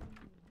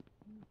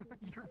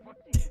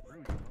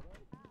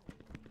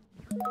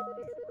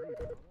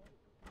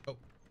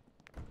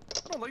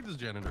 I don't like this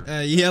janitor.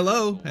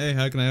 Hello. Hey,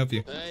 how can I help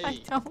you? I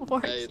don't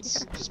work Hey,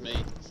 it's just me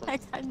I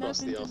from got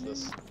across nothing the to do.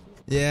 office.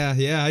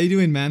 Yeah, how you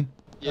doing, man?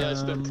 Yeah,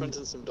 I've been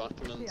printing some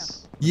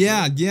documents.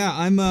 Yeah,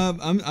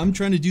 I'm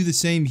trying to do the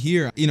same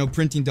here. You know,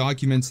 printing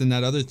documents and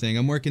that other thing.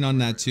 I'm working on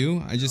that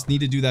too. I just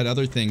need to do that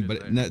other thing,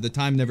 but the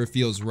time never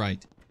feels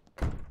right.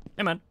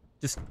 Hey man,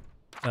 just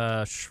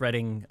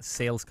shredding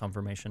sales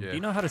confirmation. Yeah. Do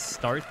you know how to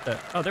start the...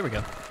 Oh, there we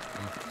go.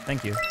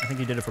 Thank you. I think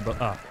you did it for both.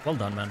 Ah, well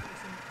done, man.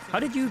 How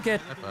did you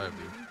get High five,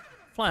 dude.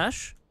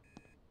 Flash?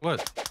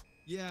 What?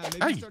 Yeah,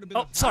 Hey. start a bit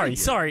Oh, of- sorry.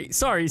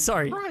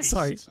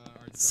 Christ.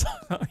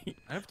 Sorry.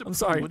 I have to. I'm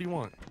sorry. What do you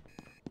want?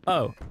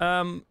 Oh,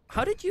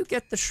 how did you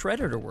get the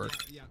shredder to work?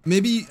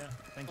 Maybe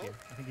Thank you.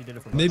 I think you did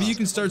it for both. maybe you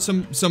can start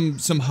some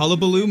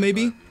hullabaloo,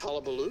 maybe?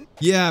 Hullabaloo?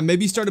 Yeah,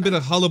 maybe start a bit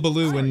of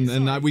hullabaloo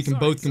and we can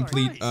both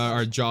complete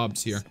our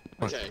jobs here.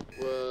 Okay,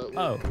 we'll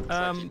Oh,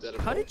 try to keep that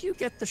how involved. did you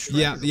get the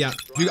shredder? Yeah.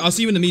 I'll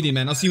see you in the meeting,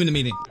 man. I'll see you in the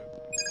meeting.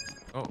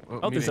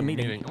 Oh, there's a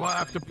meeting. Well, I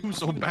have to poo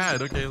so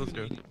bad. Okay, let's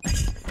go.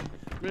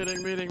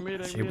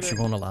 She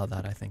won't allow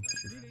that, I think.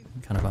 She's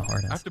kind of a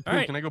hard I ass. have to poo.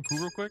 Alright. Can I go poo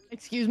real quick?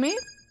 Excuse me?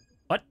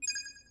 What?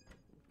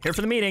 Here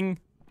for the meeting.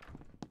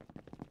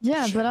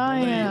 Yeah, but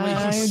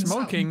I he's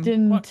smoking.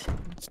 didn't. What?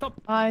 Stop.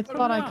 I Put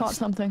thought him I out. caught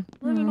something.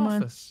 We're in an Never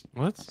mind. office.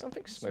 What?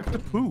 Something I have to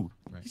smoking. poo.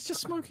 He's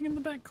just smoking in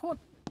the back court.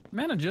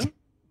 Manager.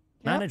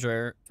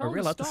 Manager, Tell are him we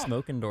to allowed to stop.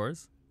 smoke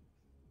indoors?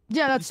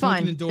 Yeah, that's Smoking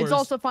fine. indoors. It's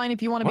also fine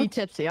if you want to be What?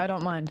 tipsy. I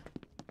don't mind.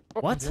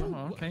 What?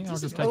 Oh, okay, I'll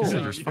just Oh, take a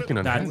Manager's seat. fucking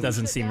That unhappy.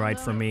 doesn't seem right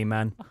for me,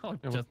 man. I'll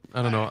Yeah, just-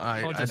 I don't know.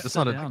 I'll just It's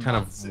not a sit down. kind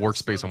of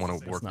workspace I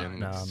want to work not- in.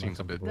 no, It I'm seems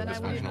a not bit Then I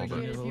would dysfunctional, appreciate but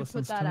if you Listens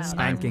put to that out.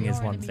 Spanking is You're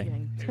in one a thing.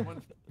 meeting.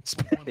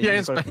 yeah,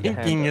 You've got to put your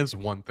hand spanking up. is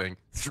one thing.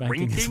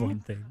 Spanking is Drinking? one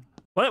thing.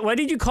 What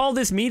did you call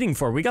this meeting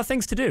for? We got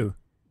things to do.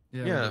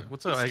 Yeah,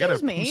 what's up? I gotta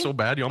Excuse me? poo so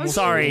bad. You almost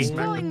Sorry. smacked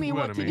the Telling me poo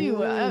out what of to me. do.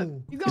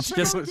 You got It's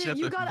just- promoted.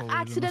 You got Probably the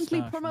accidentally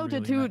mustache really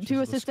promoted matches to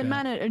the assistant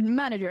scale.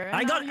 manager. and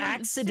I now got you're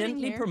sitting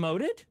accidentally here.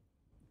 promoted?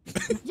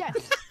 Yes.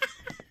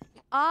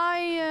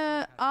 I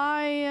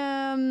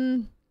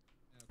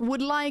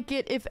would like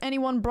it if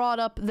anyone brought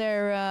up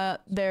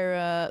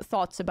their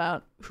thoughts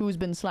about who's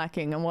been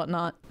slacking and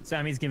whatnot.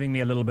 Sammy's giving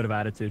me a little bit of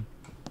attitude.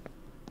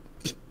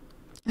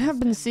 I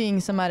have been seeing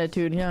some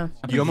attitude, yeah.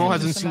 Yomo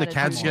hasn't Some seen the attitude,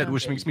 cats yet, yeah.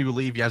 which makes me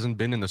believe he hasn't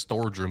been in the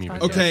storage room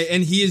even. Okay, yet.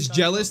 and he is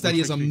jealous that he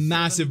has a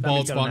massive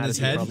bald Sammy's got spot an on his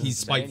attitude head. problem. He's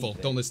spiteful.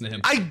 Don't listen to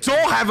him. I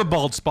don't have a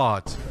bald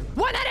spot.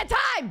 One at a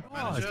time!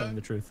 Oh, he's telling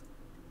the truth.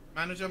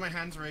 Manager, my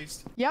hand's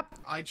raised. Yep.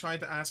 I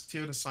tried to ask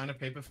Tio to sign a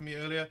paper for me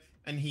earlier,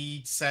 and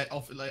he said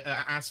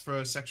asked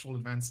for sexual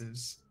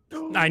advances.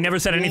 I never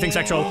said anything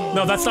sexual.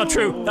 No, that's not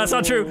true. That's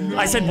not true.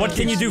 I said, what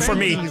can you do for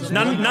me?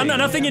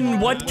 Nothing in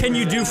what can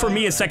you do for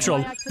me is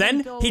sexual.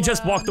 Then he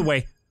just walked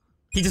away.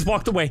 He just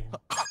walked away.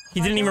 He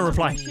didn't even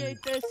reply.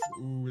 Appreciate this.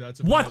 Ooh,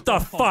 that's a What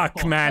the fuck,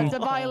 It's a man?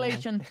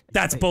 violation.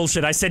 That's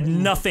bullshit. I said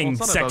nothing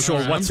Well, it's not about- sexual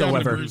I'm down to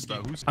whatsoever. bruise,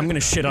 though. Who's- I'm gonna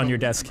shit on your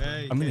desk.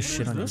 Hey, I'm gonna hey,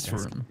 shit on your This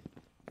desk. room.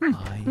 I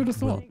Who'd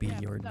have will thought? be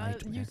your You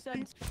nightmare.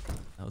 said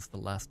That was the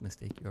last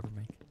mistake you ever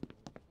make.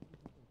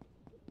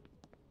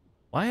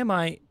 Why am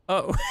I...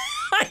 Oh,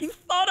 I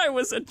thought I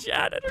was a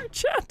janitor,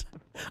 chat.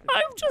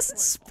 I'm just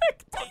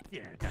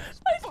spectating.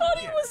 I thought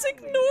he was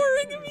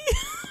ignoring me.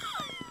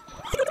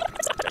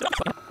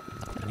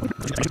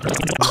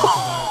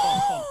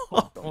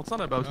 Well, it's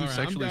not about who Alright,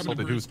 I'm sexually down to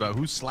assaulted bruise. who's about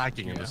who's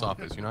slacking in this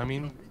office. You know what I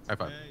mean? High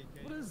five.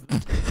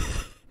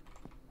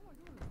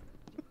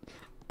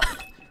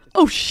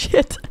 Oh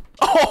shit.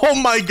 Oh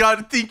my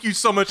god, thank you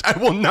so much. I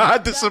will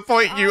not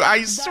disappoint you,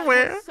 I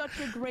swear. That was such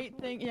a great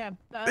thing. Yeah.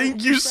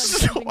 Thank you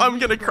so. I'm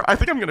gonna cry. I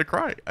think I'm gonna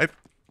cry.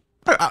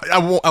 I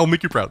won't. I'll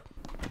make you proud.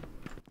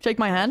 Shake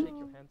my hand. Shake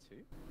your hand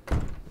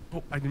too.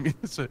 Oh, I didn't mean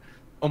to say.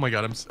 Oh my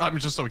god, I'm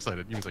just so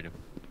excited. Give me a second.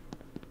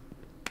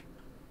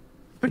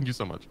 Thank you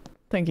so much.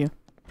 Thank you.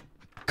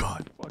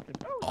 God.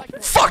 Oh,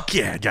 fuck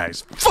yeah,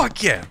 guys.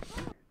 Fuck yeah.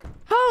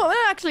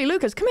 Actually,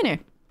 Lucas, come in here.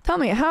 Tell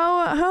me,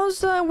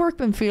 how's work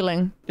been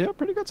feeling? Yeah,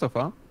 pretty good so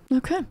far.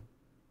 Okay.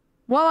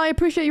 Well, I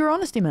appreciate your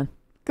honesty, man.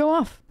 Go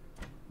off.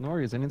 No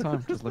worries,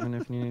 anytime. Just let me know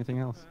if you need anything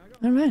else.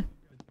 All right.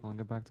 I'll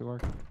get back to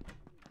work.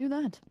 Do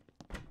that.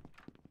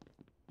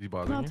 You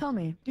bothering Now you? tell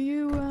me, do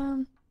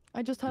you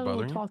I just had a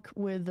little talk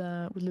with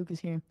Lucas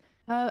here.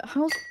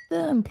 How's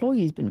the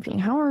employees been feeling?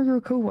 How are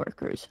your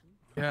coworkers?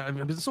 Yeah, I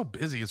mean, it's so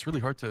busy. It's really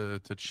hard to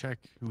check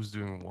who's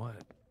doing what.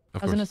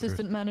 As an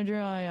assistant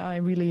manager, I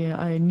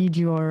really need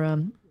your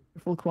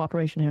full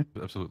cooperation here.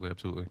 Absolutely,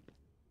 absolutely.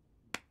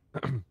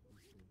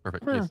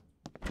 Perfect. Huh. Yes.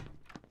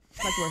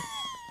 Back to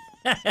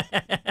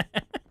work.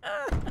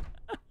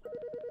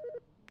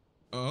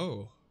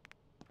 Oh.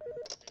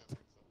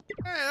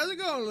 Hey, how's it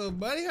going, little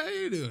buddy? How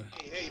you doing?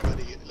 Hey,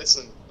 buddy.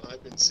 Listen,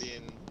 I've been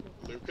seeing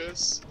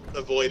Lucas.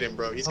 Avoid him,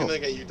 bro. He's gonna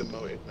get you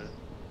demoted, man.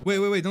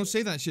 Wait. Don't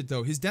say that shit,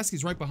 though. His desk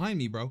is right behind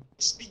me, bro.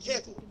 Just be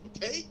careful,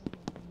 okay?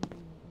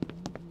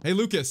 Hey,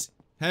 Lucas.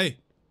 Hey.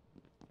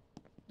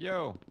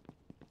 Yo.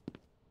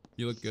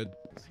 You look good.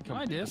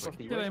 Hi, Dis.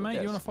 G'day,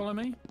 mate. You want to follow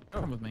me?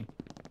 Come with me.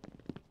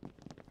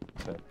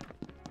 So,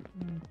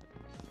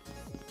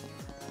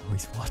 Oh,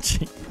 he's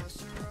watching.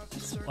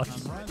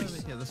 I'm right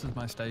over here. This is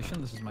my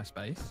station. This is my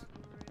space.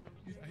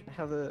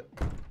 how the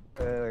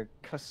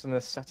customer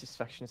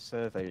satisfaction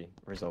survey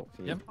result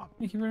for you? Yep.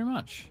 Thank you very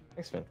much.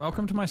 Thanks, man.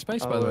 Welcome to my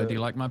space, by the way. Do you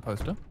like my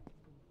poster?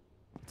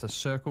 It's a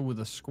circle with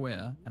a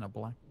square and a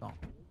black dot.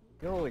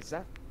 Oh, is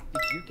that?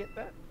 Did you get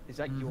that? Is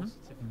that your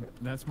certificate?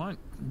 That's mine.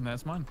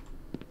 That's mine.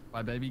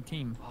 By baby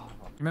Keem. Oh,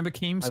 Remember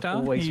Keemstar? I've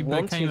always He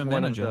wanted became a one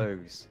manager. of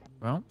those.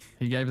 Well,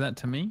 he gave that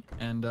to me,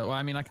 and well,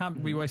 I mean, I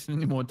can't be wasting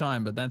any more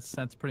time, but that's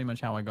pretty much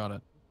how I got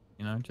it.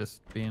 You know,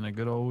 just being a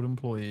good old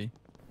employee.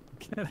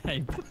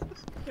 G'day,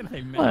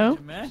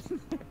 manager, man.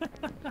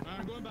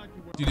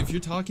 Dude, if you're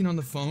talking on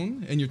the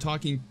phone and you're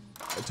talking,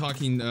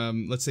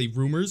 let's say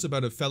rumors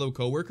about a fellow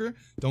coworker,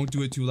 don't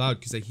do it too loud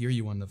because they hear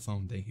you on the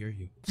phone. They hear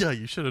you. Yeah,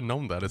 you should have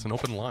known that. It's an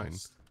open line.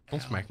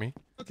 Don't smack me.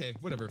 Okay,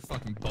 whatever,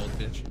 fucking bald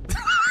bitch.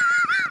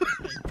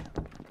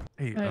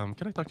 Hey, can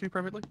I talk to you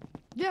privately?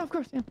 Yeah, of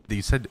course, yeah.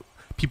 You said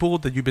people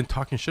that you've been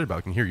talking shit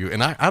about can hear you,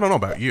 and I don't know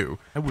about you.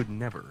 I would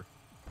never.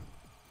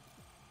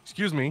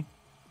 Excuse me.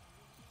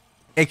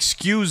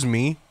 Excuse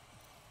me.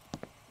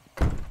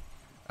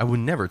 I would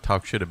never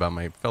talk shit about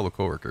my fellow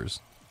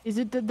coworkers. Is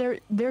it that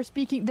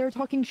they're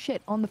talking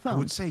shit on the phone? I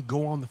would say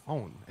go on the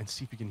phone and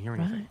see if you can hear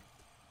anything.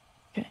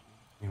 Right. Okay.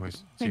 Anyways,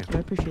 see Thank ya. you.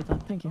 I appreciate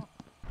that. Thank you.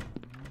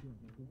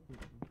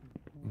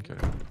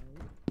 Okay.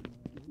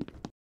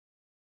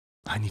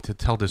 I need to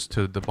tell this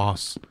to the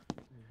boss.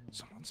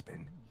 Someone's been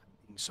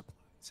eating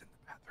supplies in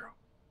the bathroom.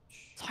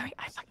 Sorry,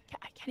 I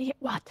can't hear.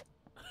 What?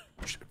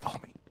 You should follow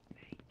me.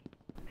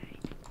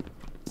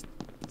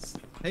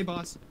 Hey,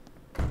 boss.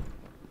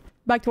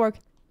 Back to work.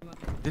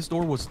 This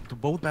door was,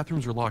 both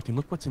bathrooms are locked, and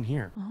look what's in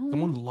here. Oh.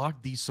 Someone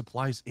locked these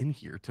supplies in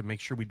here to make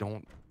sure we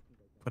don't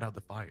put out the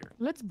fire.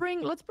 Let's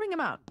bring him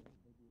out.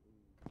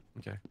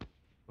 Okay.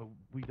 But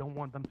we don't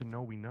want them to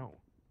know we know.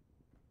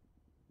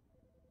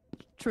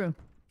 True.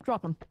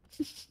 Drop him.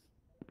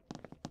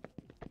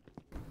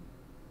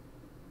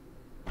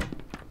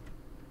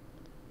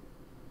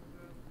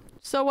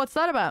 So what's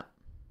that about?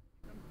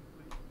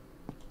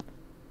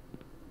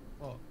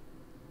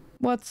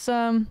 What?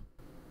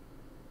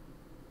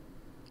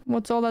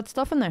 What's all that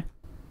stuff in there?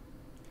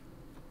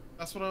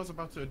 That's what I was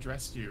about to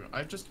address to you.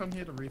 I've just come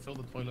here to refill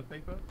the toilet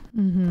paper.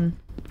 Mm-hmm.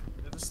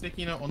 There's a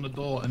sticky note on the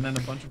door and then a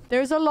bunch of...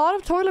 There's a lot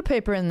of toilet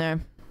paper in there.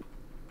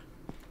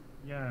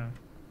 Yeah.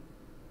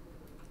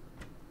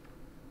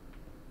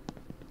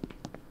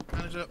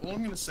 Manager, all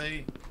I'm gonna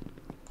say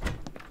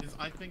is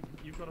I think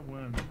you've got a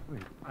worm.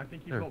 I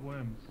think you've got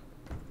worms.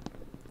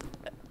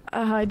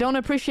 I don't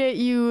appreciate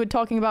you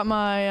talking about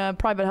my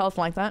private health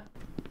like that.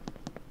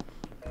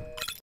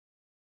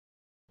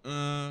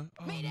 Oh,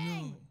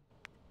 Meeting.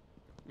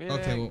 no.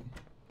 Okay, well,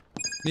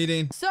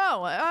 meeting. So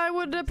I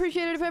would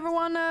appreciate it if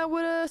everyone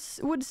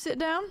would sit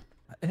down.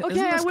 Isn't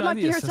Okay, I this would guy like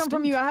the to hear some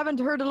from assistant? you. I haven't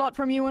heard a lot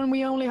from you, and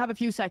we only have a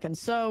few seconds.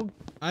 So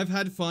I've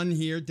had fun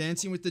here,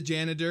 dancing with the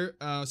janitor,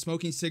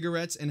 smoking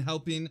cigarettes, and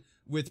helping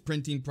with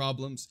printing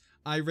problems.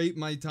 I rate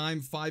my time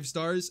 5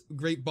 stars.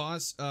 Great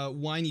boss,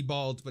 whiny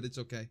bald, but it's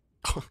okay.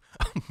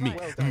 me?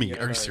 Well done, Me? yeah,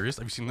 Are you no. serious?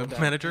 Have you seen Well the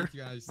done. manager? Thank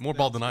you guys. More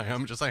bald than I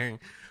am, just saying.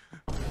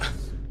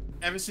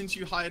 Ever since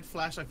you hired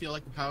Flash, I feel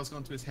like the power's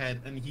gone to his head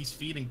and he's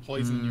feeding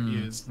poison in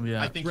your ears.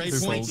 yeah. I think Great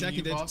he's point, poisoning you,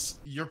 seconded. boss.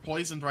 You're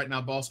poisoned right now,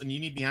 boss, and you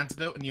need the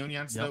antidote, and the only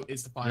antidote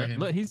is to fire him.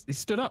 Look, he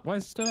stood up. Why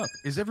is he stood up?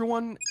 Is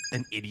everyone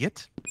an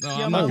idiot? No,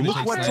 Yeah, I'm but not gonna Look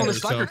take what's on the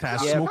Snyder, Slacker so-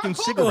 task, Yeah. smoking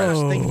cigarettes.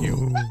 Thank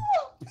you.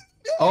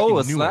 Oh,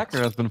 a knew slacker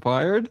it. has been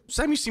fired?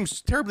 Sammy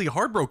seems terribly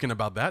heartbroken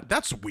about that.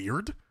 That's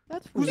weird.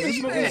 That's Who's been weird.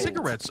 smoking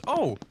cigarettes?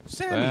 Oh,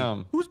 Sammy.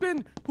 Damn.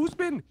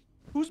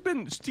 Who's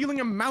been stealing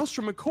a mouse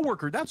from a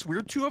coworker? That's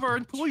weird. 2 of our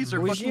employees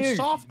are Was fucking you?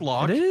 soft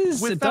blocked It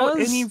is. It without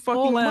does any all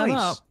fucking add mice.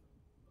 up.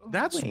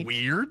 That's Wait.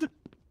 weird.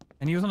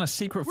 And he was on a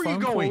secret Where you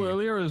phone call going?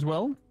 earlier as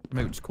well.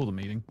 Maybe just call the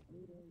meeting.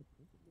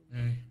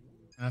 Hey,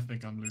 I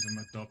think I'm losing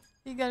my top.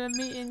 You got a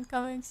meeting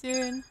coming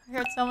soon. I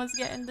heard someone's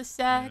getting the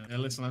sack. Yeah,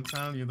 listen, I'm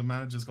telling you, the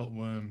manager's got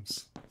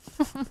worms.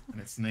 And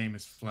its name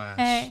is Flash.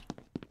 Hey,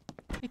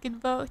 we could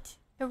vote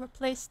to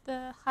replace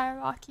the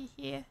hierarchy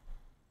here.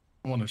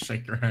 I want to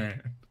shake your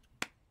hand.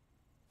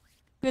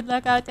 Good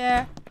luck out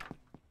there.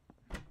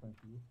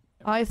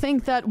 I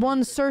think that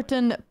one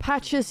certain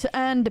Patches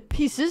and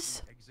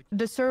Pieces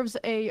deserves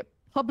a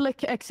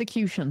public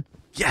execution.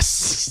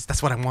 Yes,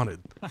 that's what I wanted.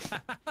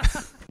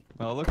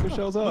 Well, look who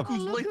shows up.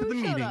 Who's late to the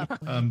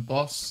meeting?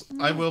 Boss,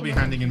 I will be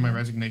handing in my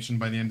resignation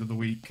by the end of the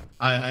week.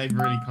 I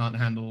really can't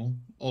handle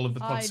all of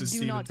the I toxicity do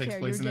that not takes care.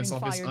 place You're in this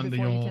getting office fired under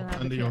before you your can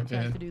have under the your chance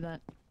care. to do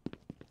that.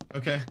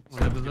 Okay.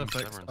 Severance.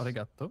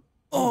 Arigato.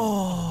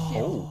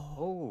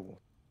 Oh,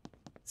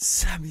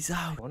 Sammy's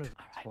out.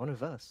 one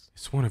of us.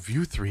 It's one of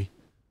you 3.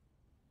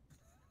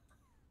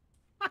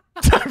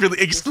 I really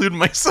exclude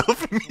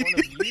myself. One of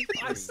you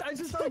I three.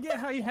 just don't get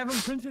how you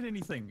haven't printed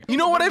anything. You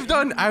know what I've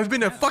done? I've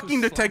been a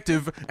fucking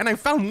detective, and I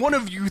found one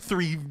of you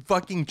 3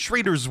 fucking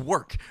traitors'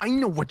 work. I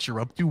know what you're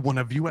up to, one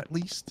of you at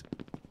least.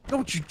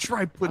 Don't you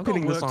try I've got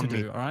putting this work on to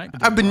me. do, all right?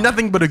 I've been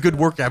nothing but a good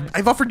worker.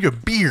 I've offered you a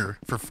beer,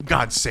 for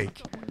God's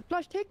sake.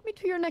 Flash, take me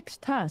to your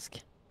next task.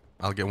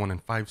 I'll get one in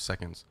 5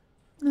 seconds.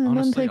 Don't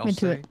Honestly, take I'll me to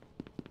say it.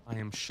 I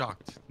am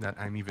shocked that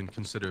I'm even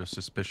considered a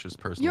suspicious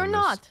person. You're on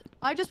not.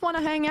 I just want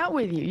to hang out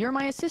with you. You're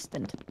my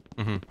assistant.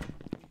 This. Mm-hmm.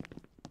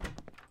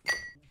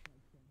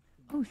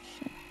 Oh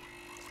shit.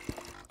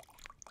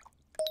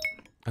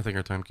 I think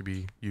our time could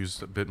be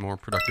used a bit more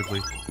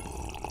productively.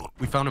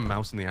 We found a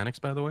mouse in the annex,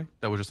 by the way.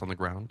 That was just on the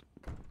ground.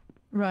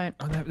 Right.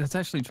 Oh, that's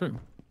actually true.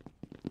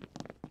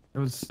 It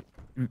was.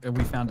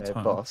 We found a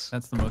ton. boss.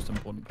 That's the most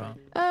important part.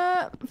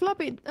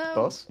 Floppy.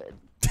 Boss?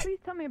 Please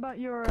tell me about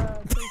your choice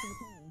of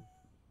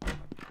attire.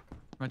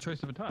 My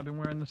choice of a tie. I've been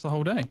wearing this the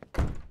whole day.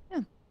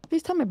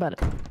 Please tell me about it.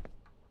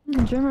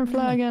 German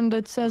flag, and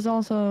it says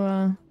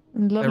also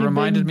lovely It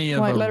reminded big me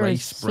of white a letters,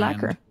 race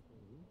slacker.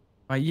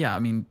 brand. Yeah, I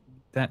mean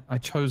that I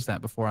chose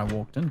that before I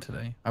walked in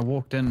today. I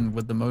walked in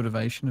with the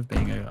motivation of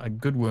being a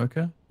good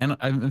worker, and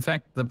in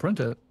fact, the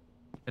printer,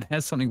 it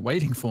has something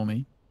waiting for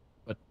me,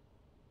 but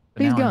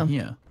Please now go. I'm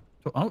here.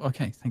 Oh,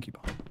 okay. Thank you,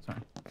 boss. Sorry.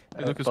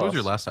 Hey, Lucas, what was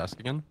your boss. last task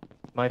again?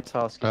 My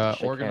task is to shake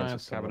hands with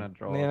Organize someone. cabinet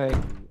drawers. May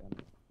I?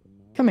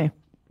 Come here.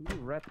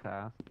 Red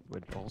task,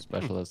 which all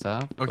specialists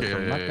have. Okay, which yeah,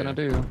 I'm yeah, not yeah, gonna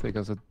do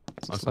because it's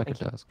a Awesome. slacker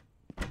task.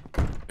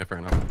 Yeah, fair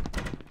enough.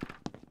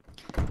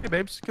 Hey,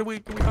 babes, can we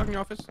talk in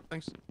your office?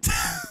 Thanks.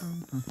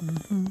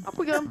 Up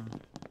we go.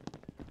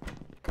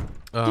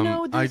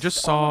 I just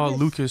saw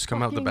Lucas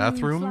come out the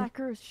bathroom.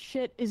 Slacker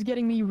shit is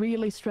getting me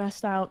really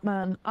stressed out,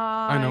 man.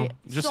 I know.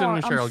 Just sit in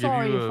the chair. I'll give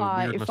sorry you if a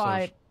weird if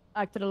massage.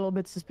 I acted a little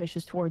bit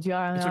suspicious towards you.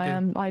 It's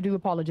okay. I do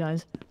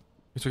apologize.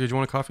 It's okay. Do you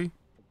want a coffee?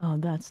 Oh,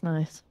 that's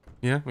nice.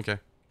 Yeah. Okay.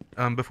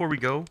 Before we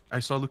go, I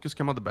saw Lucas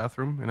come out the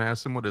bathroom, and I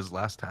asked him what his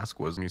last task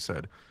was, and he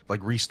said, like,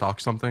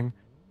 restock something,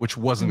 which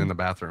wasn't in the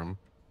bathroom,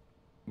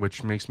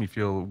 which makes me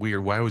feel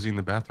weird. Why was he in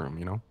the bathroom?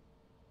 You know.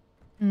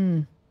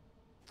 Hmm.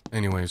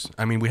 Anyways,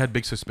 I mean, we had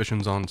big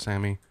suspicions on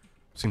Sammy.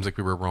 Seems like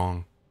we were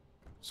wrong.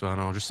 So I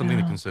don't know, just something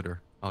to Yeah.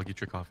 consider. I'll get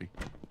your coffee.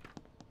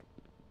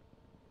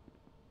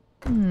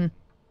 Hmm.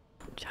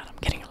 Chad, I'm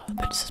getting a little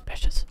bit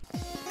suspicious.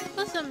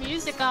 Put some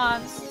music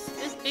on.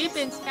 This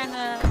beeping's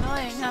kinda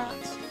annoying, huh?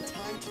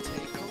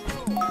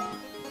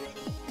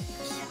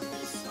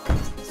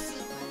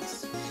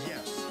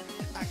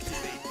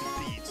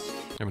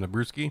 Having a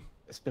brewski?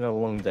 It's been a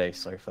long day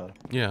so far.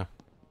 Yeah.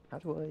 How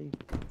do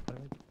I?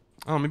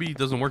 Oh, maybe it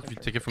doesn't work if you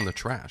take it from the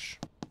trash.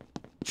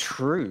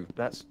 True.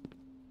 That's.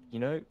 You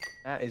know,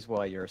 that is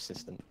why you're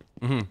assistant.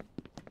 Mm-hmm.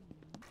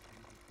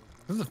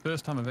 This is the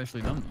first time I've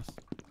actually done this.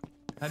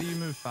 How do you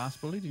move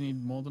fast, Bully? Do you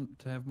need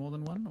to have more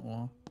than one,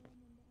 or?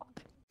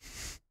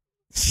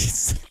 She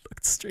just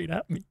looked straight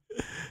at me.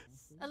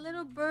 A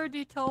little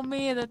birdie told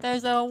me that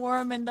there's a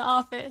worm in the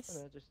office,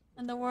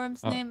 and the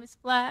worm's name is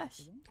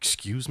Flash.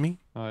 Excuse me?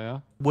 Oh yeah.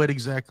 What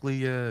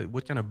exactly?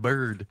 What kind of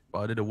bird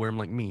spotted a worm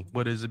like me?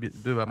 What is it about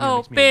me? that Oh,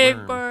 makes me a big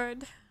worm?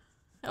 bird.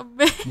 A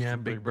big. Yeah,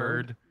 big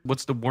bird.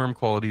 What's the worm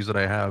qualities that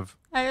I have?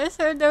 I just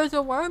heard there was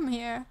a worm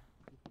here.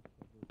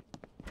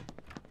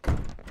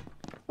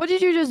 What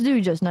did you just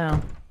do just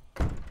now?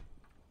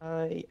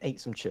 I ate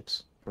some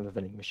chips from the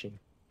vending machine.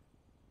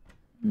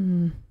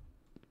 Hmm.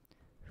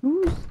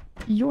 Who's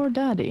your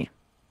daddy?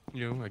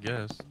 You, I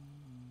guess.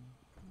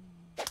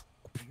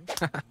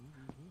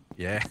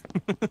 Yeah.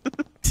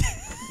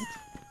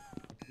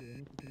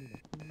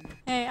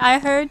 Hey, I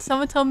heard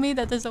someone told me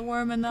that there's a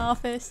worm in the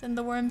office, and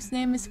the worm's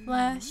name is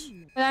Flash.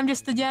 But I'm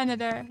just the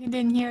janitor. You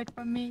didn't hear it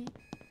from me.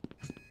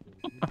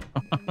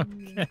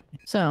 Okay.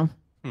 So,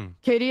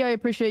 Katie, I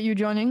appreciate you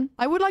joining.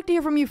 I would like to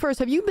hear from you first.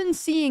 Have you been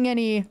seeing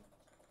any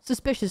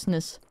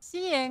suspiciousness?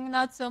 Seeing,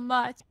 not so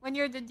much. When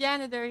you're the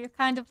janitor, you're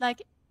kind of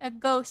like a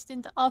ghost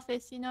in the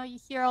office, you know? You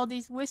hear all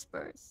these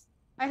whispers.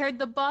 I heard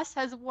the boss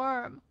has a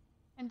worm,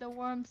 and the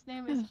worm's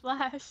name is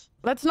Flash.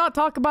 Let's not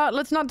talk about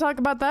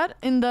that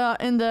in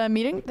the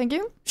meeting. Thank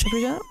you.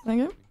 Appreciate it.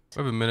 Thank you. We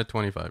have a minute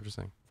 25, just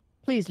saying.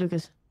 Please,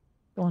 Lucas.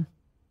 Go on.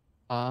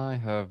 I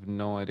have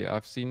no idea.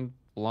 I've seen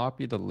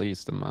Floppy the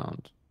least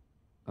amount.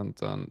 And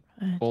then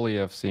Bully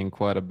I've seen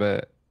quite a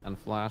bit. And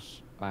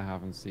Flash I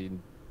haven't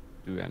seen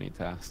do any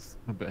tasks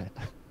a bit.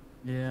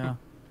 Yeah.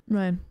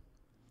 Right.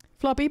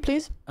 Floppy,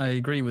 please. I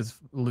agree with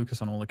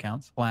Lucas on all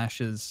accounts.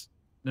 Flash is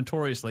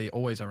notoriously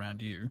always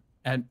around you.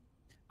 And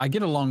I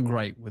get along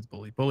great with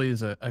Bully. Bully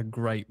is a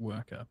great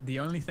worker. The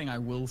only thing I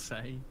will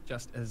say,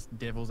 just as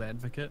devil's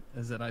advocate,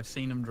 is that I've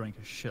seen him drink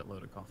a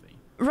shitload of coffee.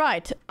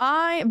 Right.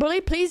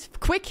 Bully, please,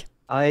 quick.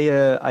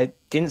 I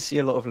didn't see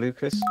a lot of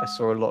Lucas. I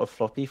saw a lot of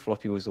Floppy.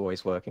 Floppy was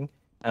always working.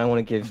 And I want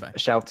to give a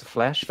shout to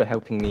Flash for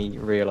helping me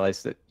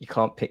realize that you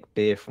can't pick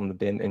beer from the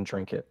bin and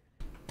drink it.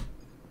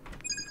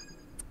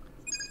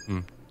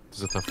 This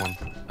is a tough one.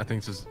 I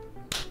think this is...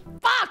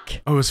 Fuck!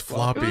 Oh, it's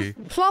Floppy.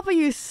 Floppy,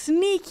 you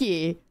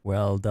sneaky.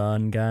 Well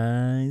done,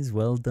 guys.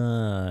 Well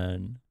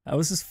done. I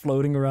was just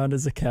floating around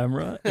as a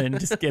camera and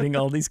just getting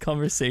all these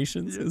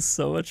conversations. It was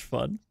so much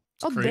fun.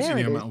 It's crazy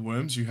the amount of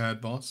worms you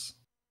had, boss.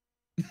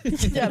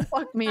 Yeah,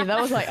 fuck me. That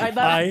was like,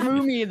 that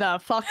threw me the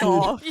fuck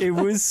off. It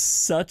was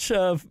such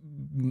a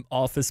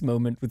office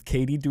moment with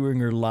Katie doing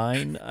her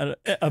line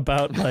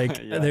about like,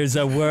 there's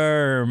a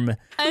worm.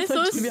 I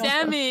saw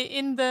Sammy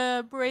in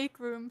the break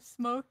room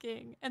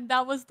smoking, and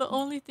that was the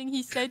only thing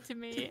he said to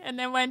me. And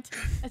then went,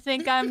 I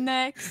think I'm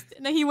next.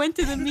 And then he went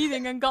to the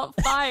meeting and got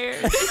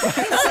fired.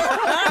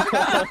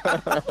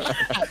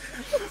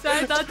 So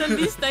I thought the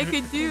least I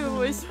could do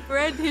was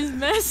spread his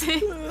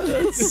message.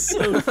 That's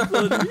so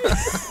funny.